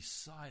will be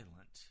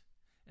silent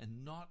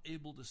and not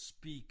able to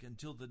speak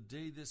until the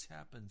day this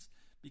happens,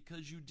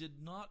 because you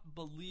did not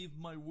believe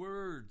my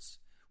words,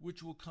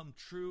 which will come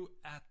true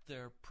at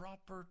their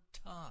proper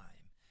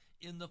time.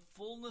 In the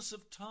fullness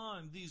of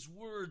time, these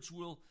words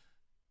will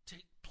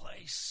take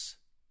place.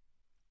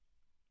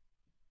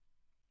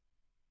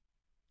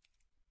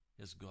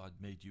 Has God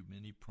made you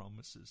many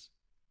promises?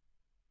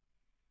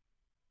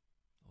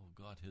 Oh,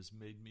 God has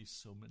made me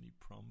so many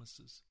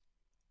promises.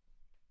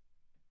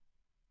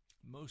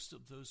 Most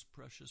of those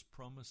precious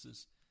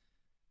promises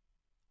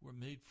were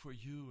made for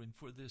you and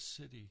for this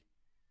city.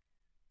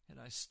 And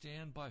I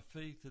stand by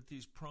faith that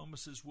these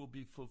promises will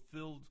be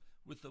fulfilled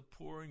with the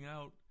pouring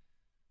out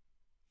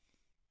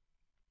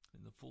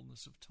in the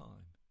fullness of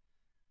time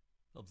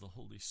of the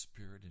Holy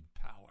Spirit in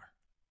power,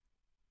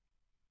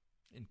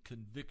 in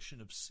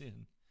conviction of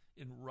sin,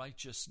 in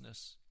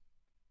righteousness.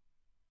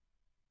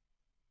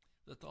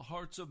 That the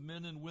hearts of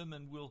men and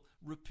women will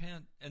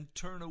repent and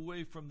turn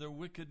away from their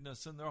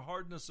wickedness and their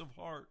hardness of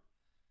heart,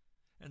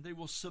 and they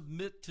will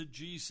submit to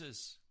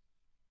Jesus,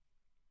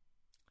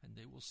 and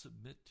they will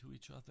submit to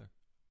each other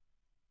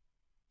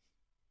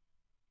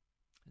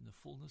in the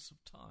fullness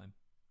of time.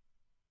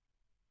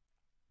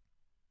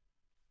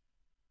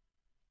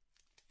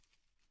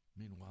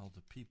 Meanwhile,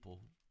 the people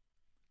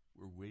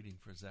were waiting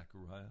for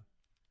Zechariah.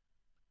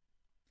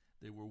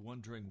 They were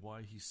wondering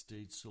why he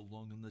stayed so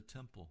long in the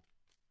temple.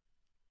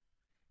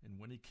 And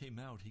when he came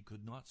out, he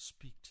could not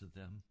speak to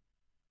them.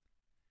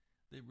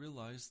 They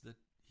realized that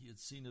he had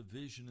seen a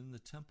vision in the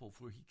temple,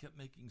 for he kept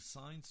making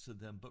signs to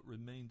them, but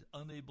remained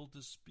unable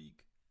to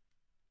speak.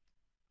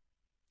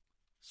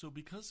 So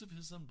because of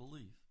his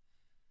unbelief,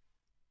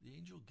 the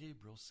angel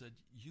Gabriel said,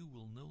 you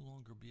will no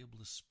longer be able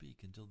to speak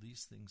until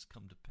these things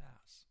come to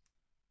pass.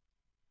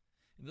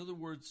 In other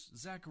words,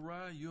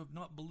 Zechariah, you have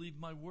not believed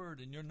my word,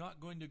 and you're not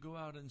going to go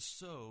out and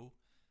sow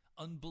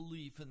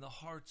unbelief in the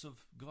hearts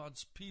of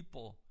God's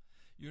people.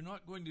 You're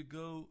not going to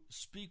go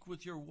speak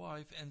with your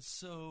wife and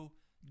sow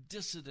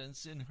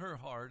dissidence in her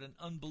heart and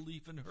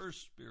unbelief in her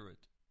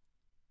spirit.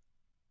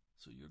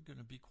 So you're going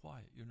to be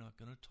quiet. You're not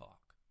going to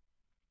talk.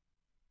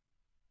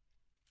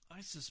 I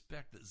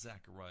suspect that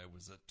Zechariah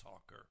was a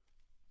talker.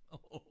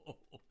 Oh,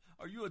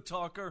 Are you a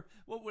talker?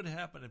 What would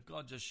happen if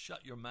God just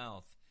shut your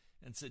mouth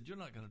and said, you're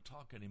not going to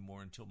talk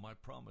anymore until my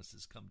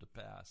promises come to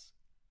pass?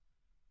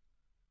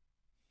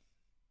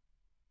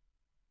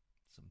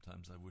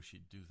 Sometimes I wish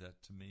he'd do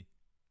that to me.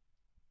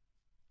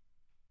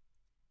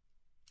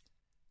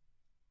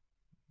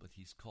 But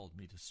he's called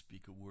me to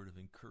speak a word of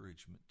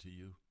encouragement to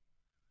you,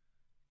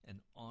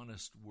 an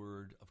honest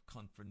word of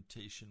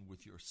confrontation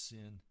with your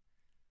sin,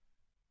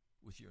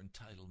 with your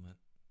entitlement,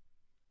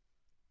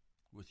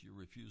 with your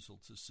refusal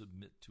to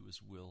submit to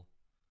his will.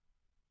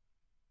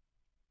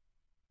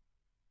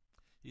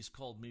 He's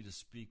called me to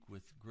speak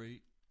with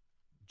great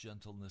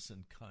gentleness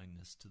and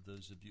kindness to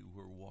those of you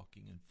who are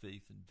walking in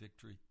faith and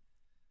victory,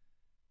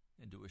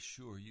 and to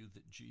assure you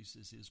that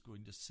Jesus is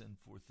going to send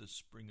forth the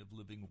spring of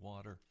living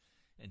water,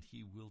 and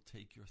he will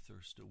take your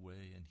thirst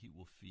away, and he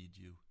will feed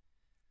you.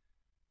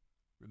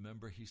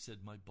 Remember, he said,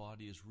 my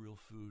body is real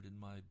food and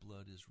my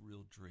blood is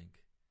real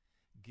drink.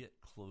 Get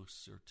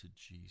closer to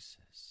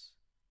Jesus.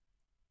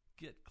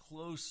 Get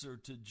closer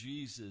to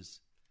Jesus.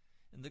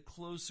 And the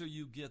closer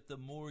you get, the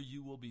more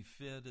you will be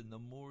fed, and the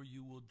more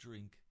you will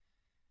drink,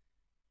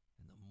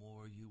 and the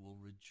more you will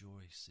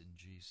rejoice in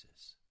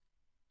Jesus.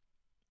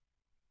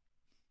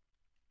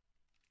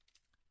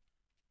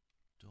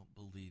 Don't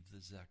believe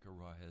the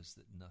Zacharias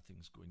that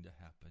nothing's going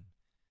to happen,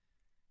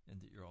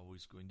 and that you're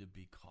always going to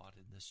be caught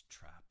in this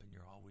trap, and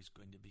you're always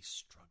going to be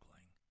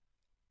struggling.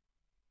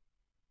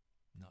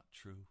 Not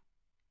true.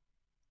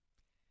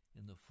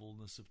 In the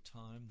fullness of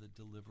time, the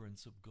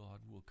deliverance of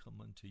God will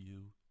come unto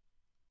you.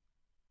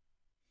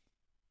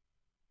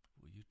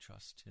 Will you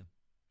trust him?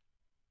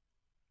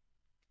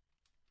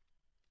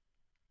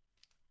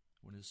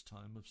 When his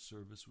time of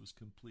service was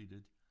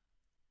completed,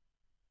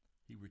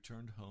 he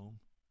returned home.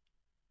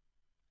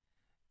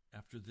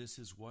 After this,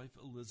 his wife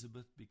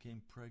Elizabeth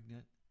became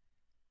pregnant,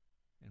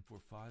 and for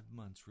 5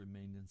 months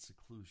remained in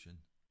seclusion.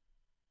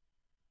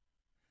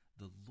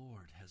 The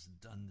Lord has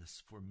done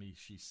this for me,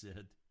 she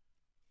said.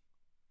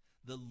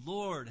 The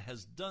Lord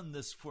has done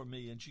this for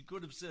me. And she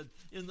could have said,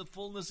 in the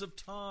fullness of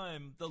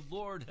time, the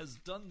Lord has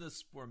done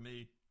this for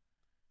me.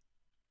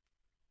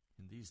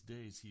 In these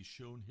days he's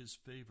shown his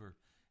favor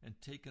and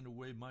taken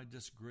away my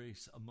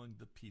disgrace among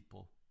the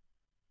people.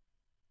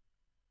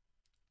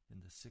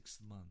 In the 6th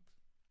month,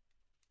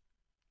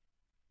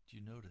 do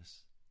you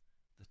notice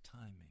the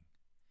timing,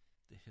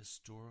 the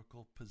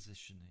historical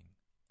positioning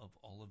of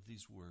all of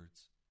these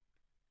words?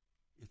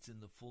 It's in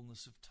the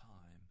fullness of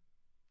time.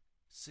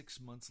 6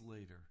 months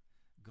later,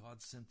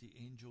 God sent the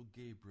angel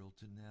Gabriel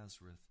to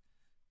Nazareth,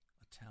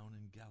 a town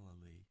in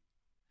Galilee,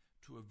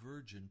 to a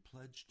virgin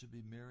pledged to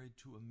be married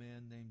to a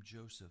man named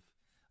Joseph,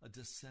 a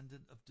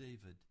descendant of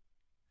David.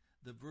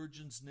 The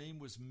virgin's name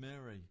was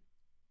Mary.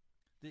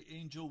 The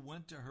angel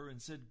went to her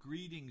and said,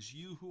 "Greetings,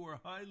 you who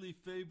are highly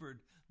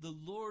favored. The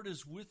Lord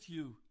is with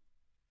you."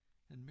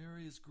 And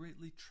Mary is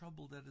greatly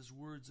troubled at his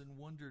words and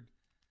wondered,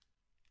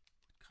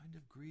 what kind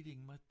of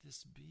greeting might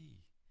this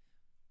be?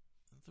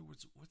 In other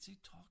words, what's he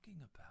talking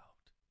about?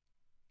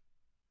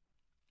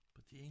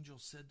 But the angel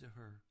said to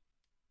her,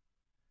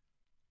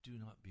 "Do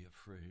not be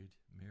afraid,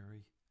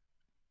 Mary.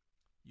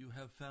 You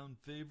have found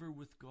favor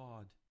with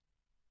God.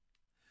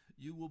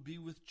 You will be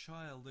with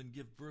child and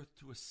give birth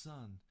to a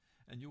son,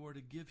 and you are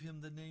to give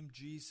him the name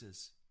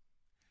Jesus.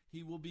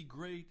 He will be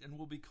great and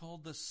will be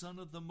called the Son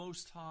of the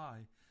Most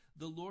High.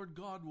 The Lord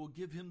God will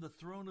give him the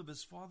throne of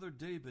his father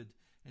David,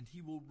 and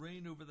he will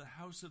reign over the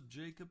house of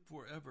Jacob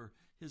forever.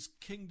 His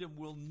kingdom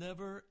will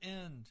never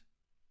end."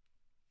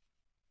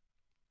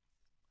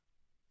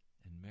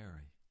 And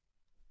Mary,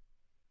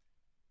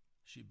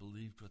 she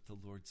believed what the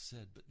Lord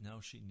said, but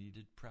now she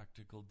needed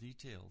practical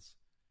details.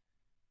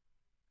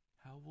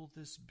 "How will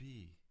this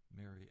be?"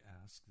 Mary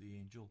asked the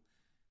angel,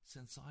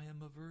 "since I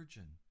am a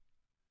virgin?"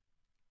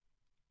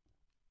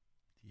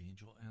 The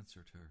angel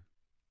answered her,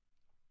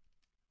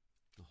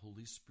 "The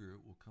Holy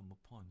Spirit will come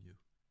upon you,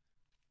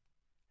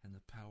 and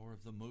the power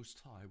of the Most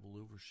High will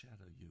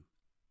overshadow you.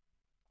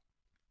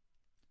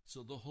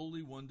 So the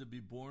Holy One to be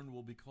born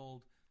will be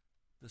called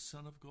the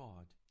Son of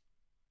God.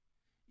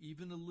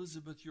 Even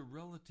Elizabeth, your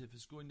relative,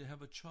 is going to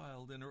have a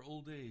child in her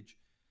old age,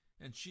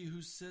 and she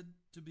who's said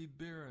to be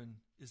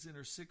barren is in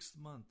her 6th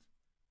month.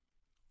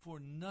 For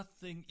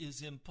nothing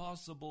is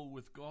impossible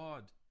with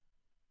God."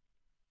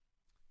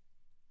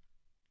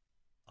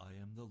 "I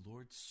am the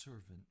Lord's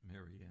servant,"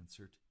 Mary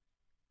answered.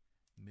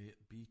 "May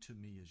it be to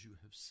me as you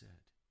have said."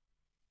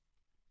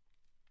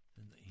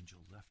 Then the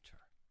angel left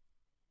her.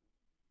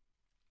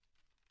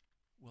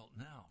 Well,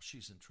 now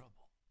she's in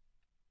trouble.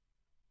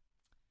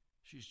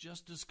 She's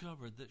just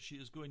discovered that she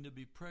is going to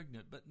be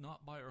pregnant, but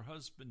not by her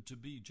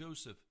husband-to-be,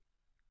 Joseph.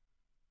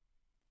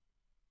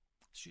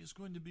 She is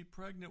going to be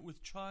pregnant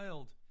with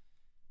child.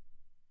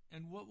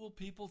 And what will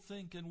people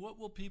think, and what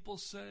will people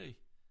say?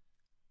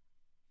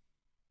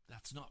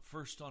 That's not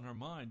first on her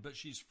mind, but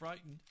she's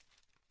frightened.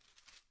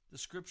 The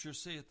scriptures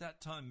say at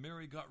that time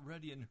Mary got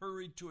ready and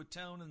hurried to a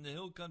town in the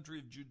hill country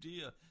of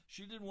Judea.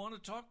 She didn't want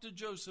to talk to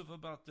Joseph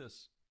about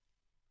this.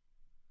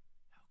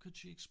 How could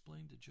she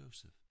explain to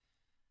Joseph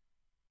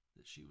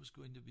that she was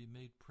going to be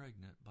made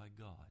pregnant by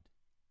God.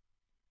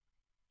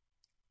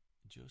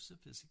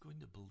 Joseph, is he going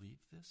to believe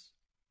this?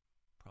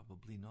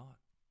 Probably not.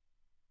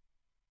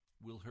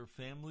 Will her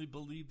family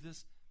believe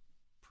this?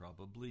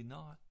 Probably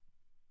not.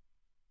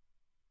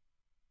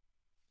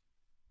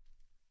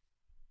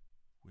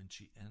 When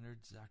she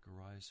entered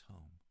Zachariah's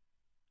home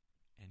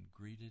and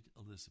greeted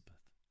Elizabeth,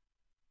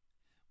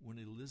 when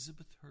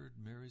Elizabeth heard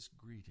Mary's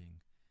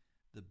greeting,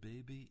 the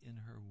baby in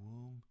her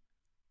womb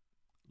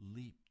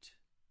leaped,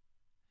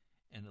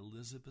 and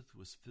Elizabeth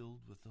was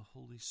filled with the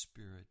Holy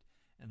Spirit,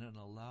 and in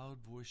a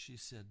loud voice she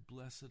said,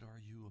 "Blessed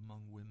are you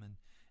among women,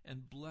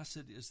 and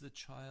blessed is the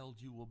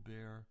child you will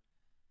bear.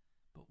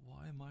 But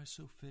why am I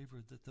so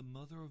favored that the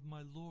mother of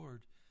my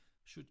Lord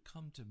should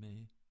come to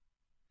me?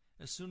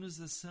 As soon as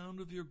the sound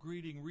of your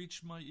greeting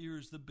reached my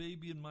ears, the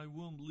baby in my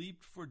womb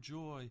leaped for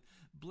joy.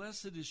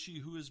 Blessed is she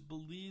who has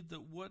believed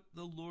that what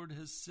the Lord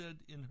has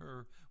said in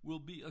her will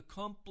be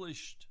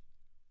accomplished."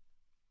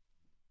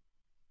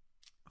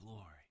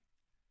 Glory.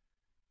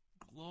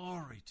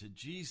 Glory to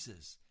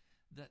Jesus,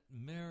 that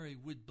Mary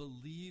would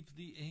believe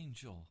the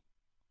angel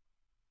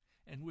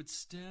and would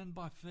stand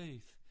by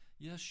faith.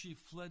 Yes, she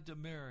fled to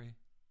Mary.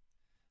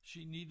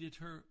 She needed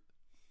her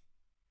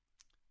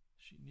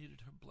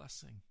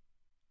blessing.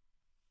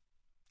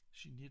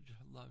 She needed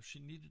her love. She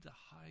needed to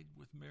hide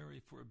with Mary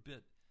for a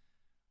bit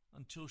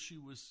until she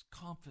was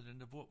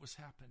confident of what was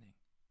happening.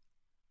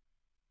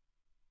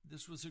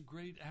 This was a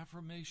great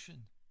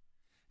affirmation.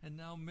 And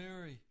now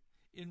Mary,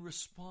 in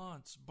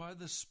response, by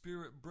the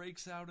Spirit,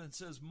 breaks out and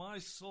says, "My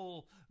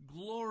soul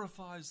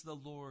glorifies the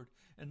Lord,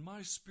 and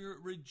my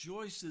spirit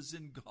rejoices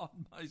in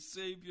God my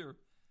Savior,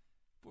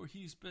 for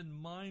he's been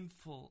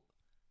mindful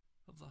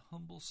of the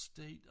humble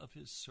state of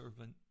his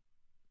servant.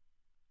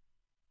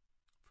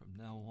 From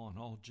now on,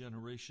 all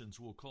generations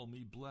will call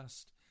me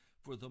blessed,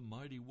 for the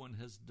Mighty One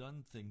has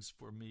done things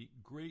for me,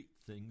 great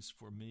things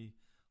for me.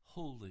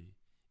 Holy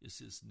is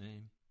his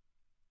name.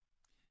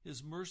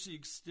 His mercy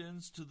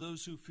extends to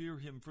those who fear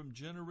him from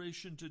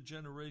generation to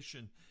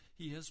generation.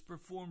 He has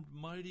performed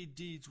mighty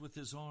deeds with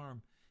his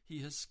arm.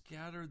 He has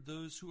scattered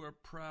those who are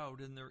proud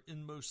in their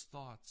inmost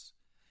thoughts.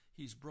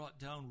 He's brought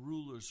down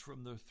rulers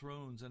from their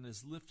thrones and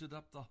has lifted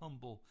up the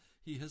humble.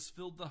 He has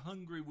filled the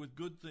hungry with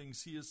good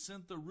things. He has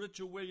sent the rich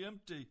away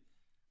empty.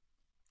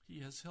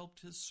 He has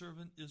helped his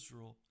servant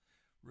Israel,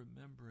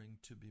 remembering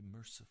to be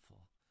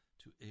merciful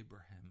to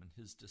Abraham and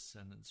his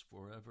descendants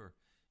forever,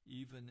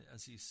 even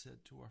as he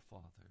said to our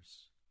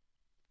fathers."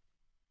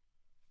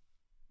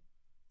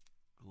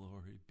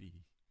 Glory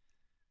be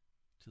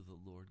to the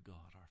Lord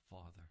God, our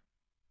Father.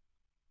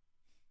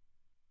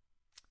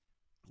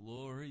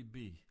 Glory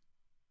be.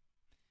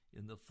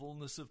 In the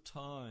fullness of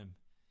time,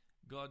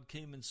 God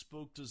came and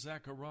spoke to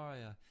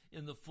Zechariah.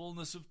 In the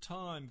fullness of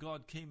time,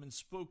 God came and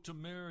spoke to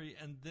Mary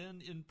and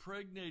then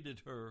impregnated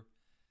her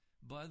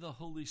by the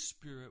Holy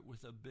Spirit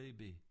with a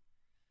baby,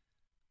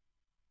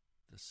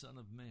 the Son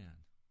of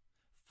Man,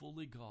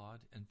 fully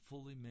God and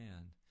fully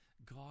man.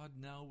 God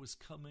now was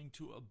coming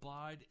to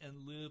abide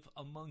and live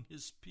among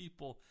his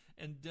people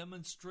and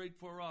demonstrate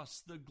for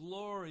us the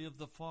glory of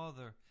the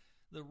Father,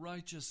 the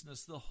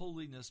righteousness, the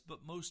holiness,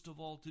 but most of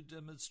all to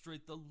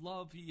demonstrate the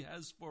love he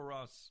has for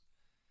us.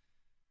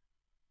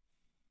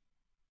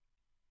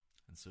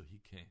 And so he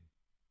came,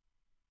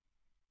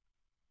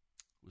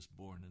 was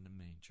born in a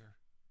manger,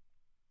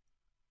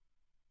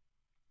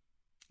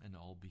 and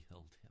all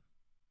beheld him.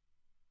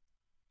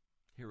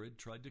 Herod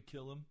tried to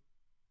kill him.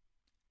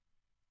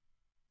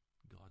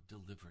 God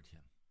delivered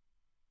him.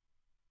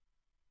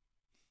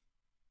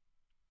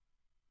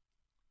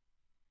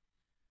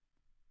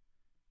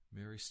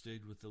 Mary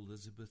stayed with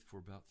Elizabeth for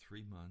about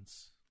 3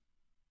 months,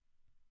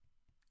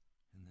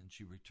 and then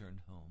she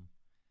returned home,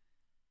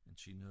 and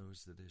she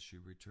knows that as she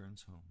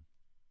returns home,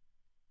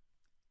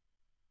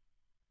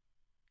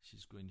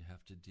 she's going to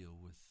have to deal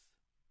with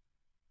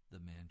the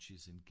man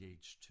she's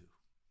engaged to.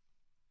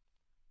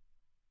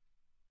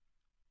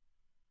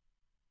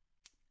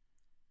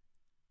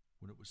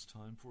 When it was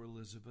time for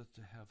Elizabeth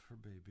to have her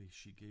baby,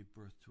 she gave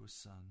birth to a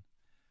son.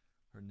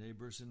 Her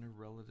neighbors and her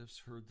relatives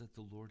heard that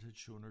the Lord had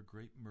shown her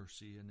great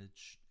mercy, and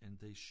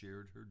they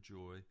shared her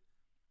joy.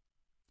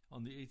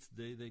 On the 8th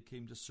day they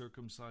came to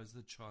circumcise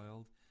the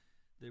child.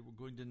 They were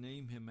going to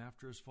name him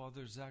after his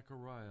father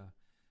Zechariah,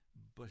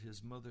 but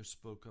his mother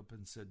spoke up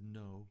and said,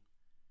 "No,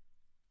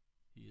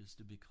 he is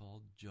to be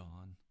called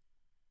John."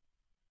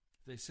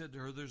 They said to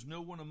her, "There's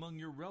no one among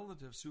your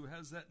relatives who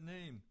has that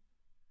name."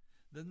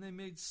 Then they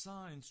made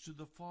signs to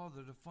the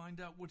father to find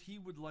out what he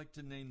would like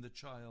to name the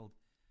child.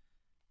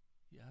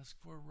 He asked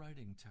for a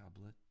writing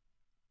tablet,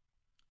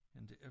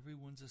 and to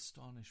everyone's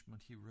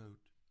astonishment he wrote,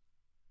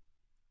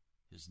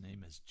 "His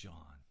name is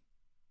John.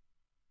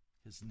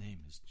 His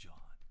name is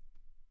John."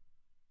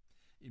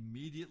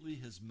 Immediately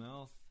his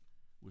mouth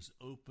was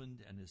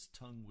opened and his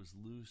tongue was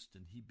loosed,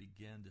 and he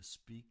began to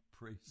speak,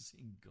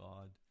 praising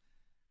God.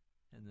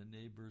 And the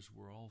neighbors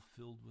were all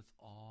filled with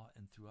awe,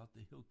 and throughout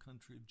the hill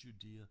country of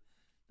Judea,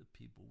 the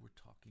people were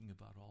talking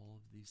about all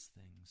of these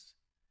things.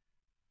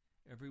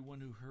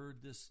 Everyone who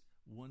heard this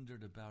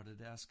wondered about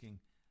it,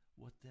 asking,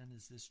 "What then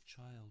is this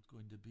child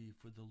going to be?"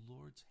 For the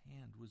Lord's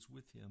hand was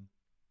with him.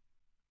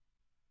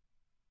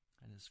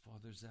 And his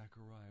father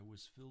Zechariah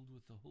was filled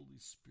with the Holy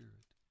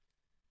Spirit,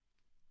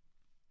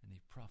 and he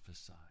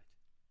prophesied.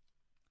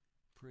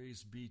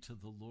 Praise be to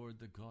the Lord,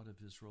 the God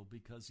of Israel,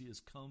 because he has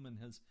come and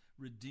has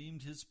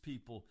redeemed his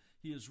people.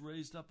 He has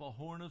raised up a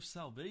horn of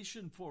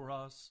salvation for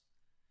us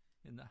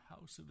in the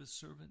house of his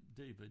servant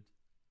David.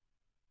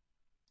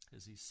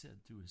 As he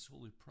said through his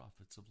holy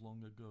prophets of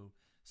long ago,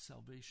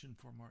 salvation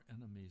from our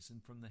enemies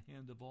and from the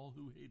hand of all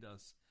who hate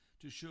us,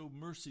 to show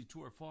mercy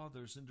to our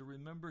fathers and to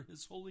remember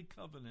his holy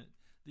covenant,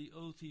 the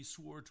oath he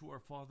swore to our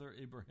father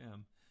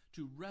Abraham,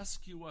 to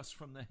rescue us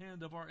from the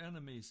hand of our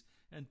enemies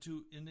and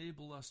to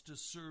enable us to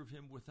serve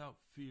him without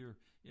fear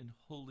in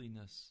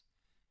holiness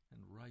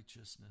and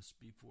righteousness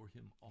before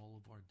him all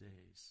of our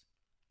days.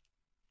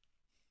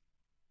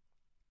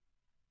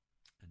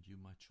 And you,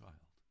 my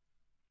child,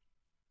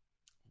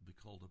 will be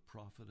called a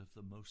prophet of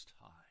the Most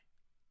High,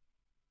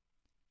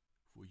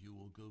 for you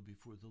will go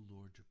before the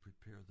Lord to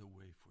prepare the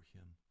way for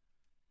him,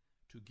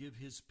 to give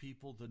his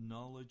people the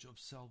knowledge of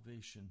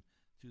salvation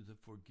through the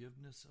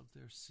forgiveness of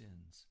their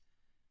sins,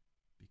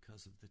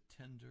 because of the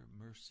tender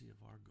mercy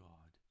of our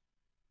God,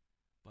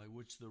 by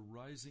which the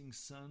rising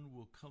sun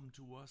will come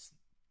to us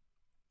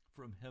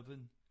from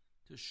heaven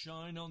to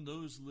shine on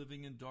those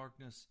living in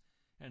darkness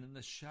and in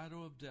the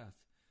shadow of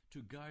death,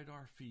 to guide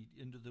our feet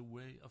into the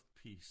way of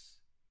peace.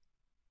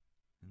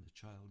 And the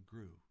child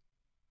grew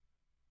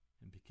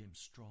and became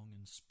strong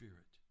in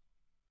spirit,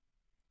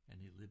 and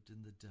he lived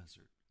in the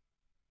desert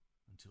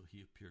until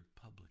he appeared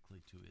publicly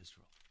to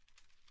Israel.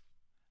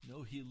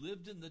 No, he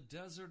lived in the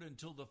desert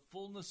until the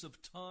fullness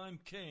of time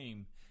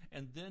came,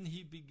 and then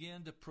he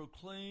began to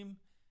proclaim,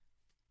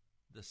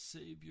 "The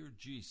Savior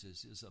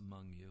Jesus is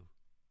among you."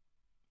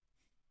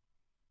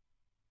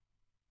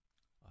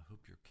 I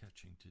hope you're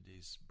catching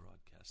today's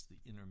broadcast,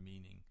 the inner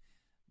meaning,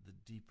 the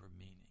deeper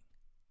meaning,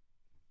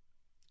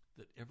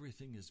 that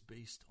everything is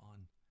based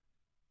on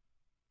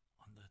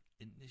the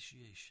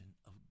initiation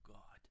of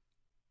God.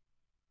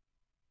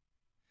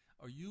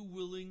 Are you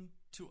willing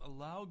to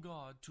allow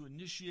God to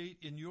initiate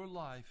in your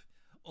life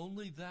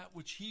only that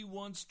which he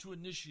wants to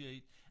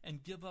initiate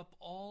and give up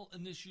all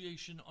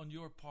initiation on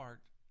your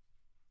part?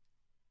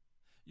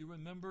 You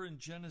remember in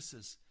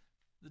Genesis,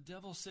 the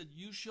devil said,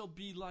 "You shall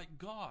be like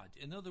God."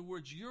 In other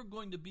words, you're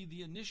going to be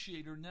the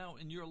initiator now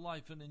in your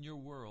life and in your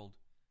world.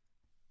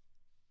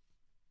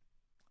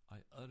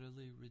 I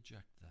utterly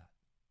reject that.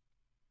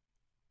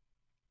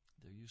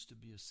 There used to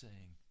be a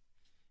saying,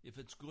 "If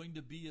it's going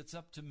to be, it's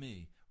up to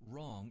me."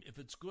 Wrong. If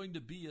it's going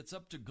to be, it's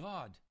up to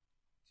God.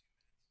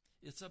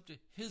 It's up to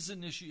his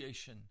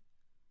initiation.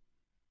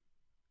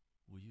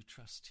 Will you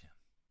trust him?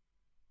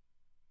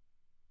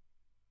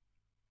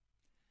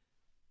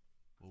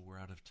 Well, we're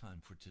out of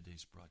time for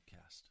today's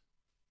broadcast.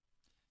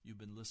 You've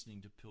been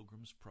listening to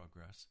Pilgrim's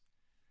Progress.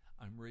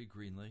 I'm Ray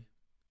Greenley,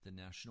 the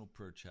National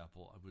Prayer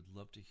Chapel. I would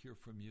love to hear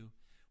from you.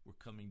 We're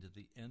coming to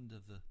the end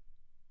of the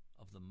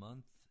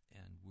month,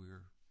 and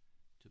we're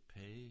to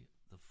pay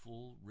the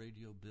full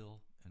radio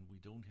bill, and we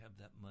don't have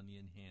that money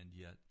in hand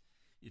yet.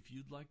 If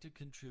you'd like to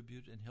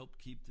contribute and help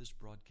keep this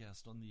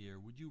broadcast on the air,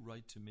 would you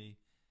write to me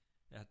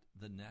at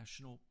the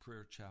National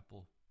Prayer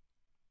Chapel,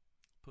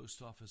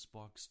 Post Office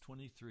Box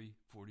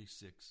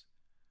 2346,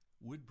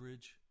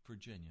 Woodbridge,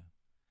 Virginia,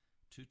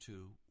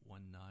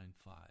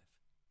 22195.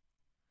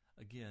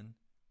 Again,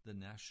 the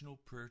National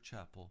Prayer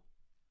Chapel,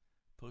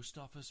 Post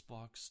Office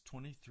Box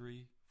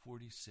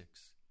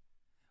 2346,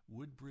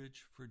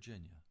 Woodbridge,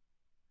 Virginia,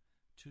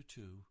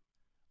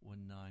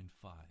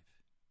 22195.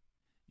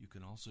 You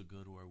can also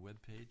go to our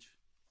webpage.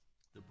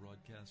 The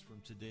broadcast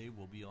from today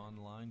will be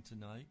online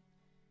tonight.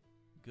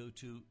 Go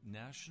to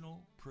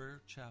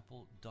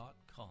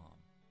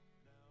nationalprayerchapel.com.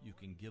 You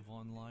can give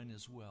online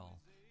as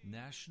well.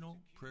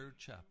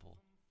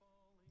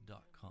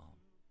 nationalprayerchapel.com.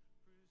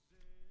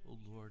 Oh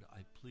Lord,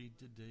 I plead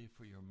today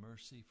for your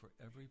mercy for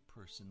every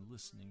person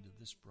listening to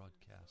this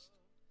broadcast.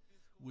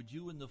 Would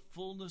you in the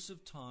fullness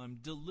of time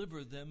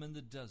deliver them in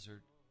the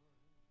desert?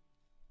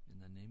 In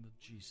the name of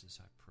Jesus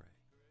I pray.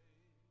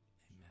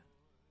 Amen.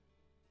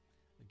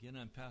 Again,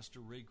 I'm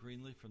Pastor Ray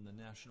Greenley from the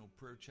National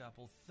Prayer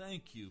Chapel.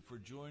 Thank you for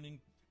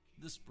joining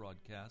this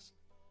broadcast.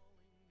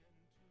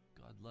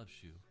 God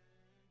loves you.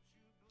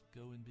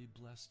 Go and be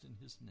blessed in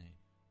his name.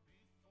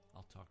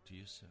 I'll talk to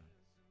you soon.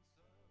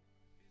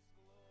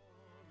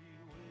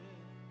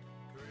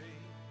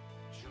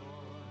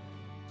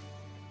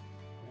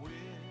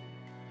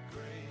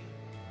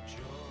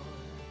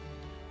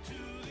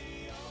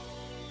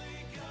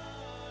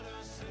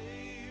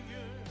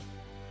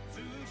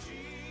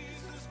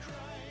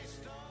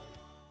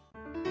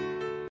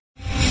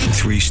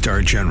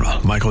 Three-star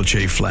General Michael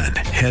J. Flynn,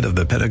 head of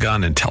the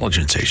Pentagon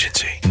Intelligence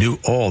Agency, knew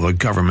all the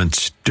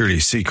government's dirty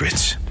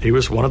secrets. He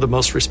was one of the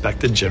most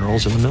respected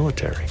generals in the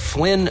military.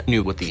 Flynn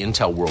knew what the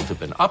intel world had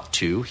been up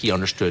to. He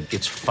understood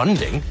its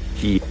funding.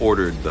 He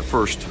ordered the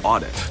first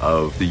audit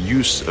of the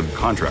use of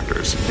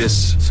contractors.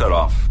 This set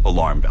off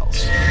alarm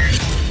bells.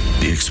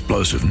 The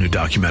explosive new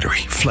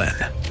documentary, Flynn,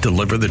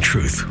 Deliver the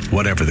Truth,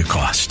 Whatever the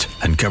Cost,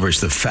 uncovers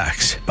the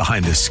facts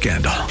behind this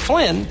scandal.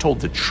 Flynn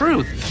told the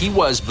truth. He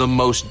was the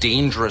most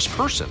dangerous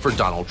person for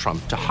Donald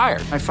Trump to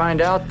hire. I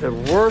find out the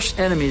worst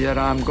enemy that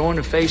I'm going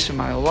to face in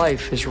my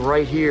life is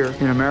right here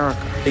in America.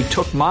 They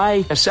took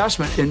my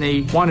assessment and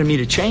they wanted me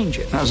to change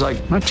it. And I was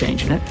like, I'm not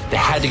changing it. They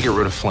had to get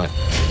rid of Flynn.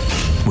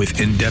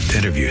 With in-depth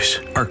interviews,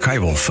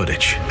 archival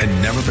footage,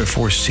 and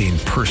never-before-seen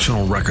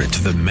personal records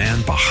of the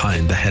man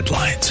behind the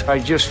headlines. I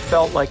just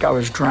felt like I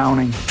was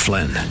drowning.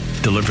 Flynn,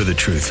 Deliver the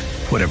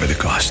Truth, Whatever the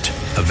Cost.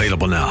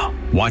 Available now.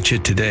 Watch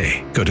it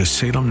today. Go to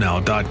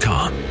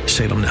salemnow.com.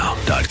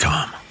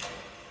 salemnow.com.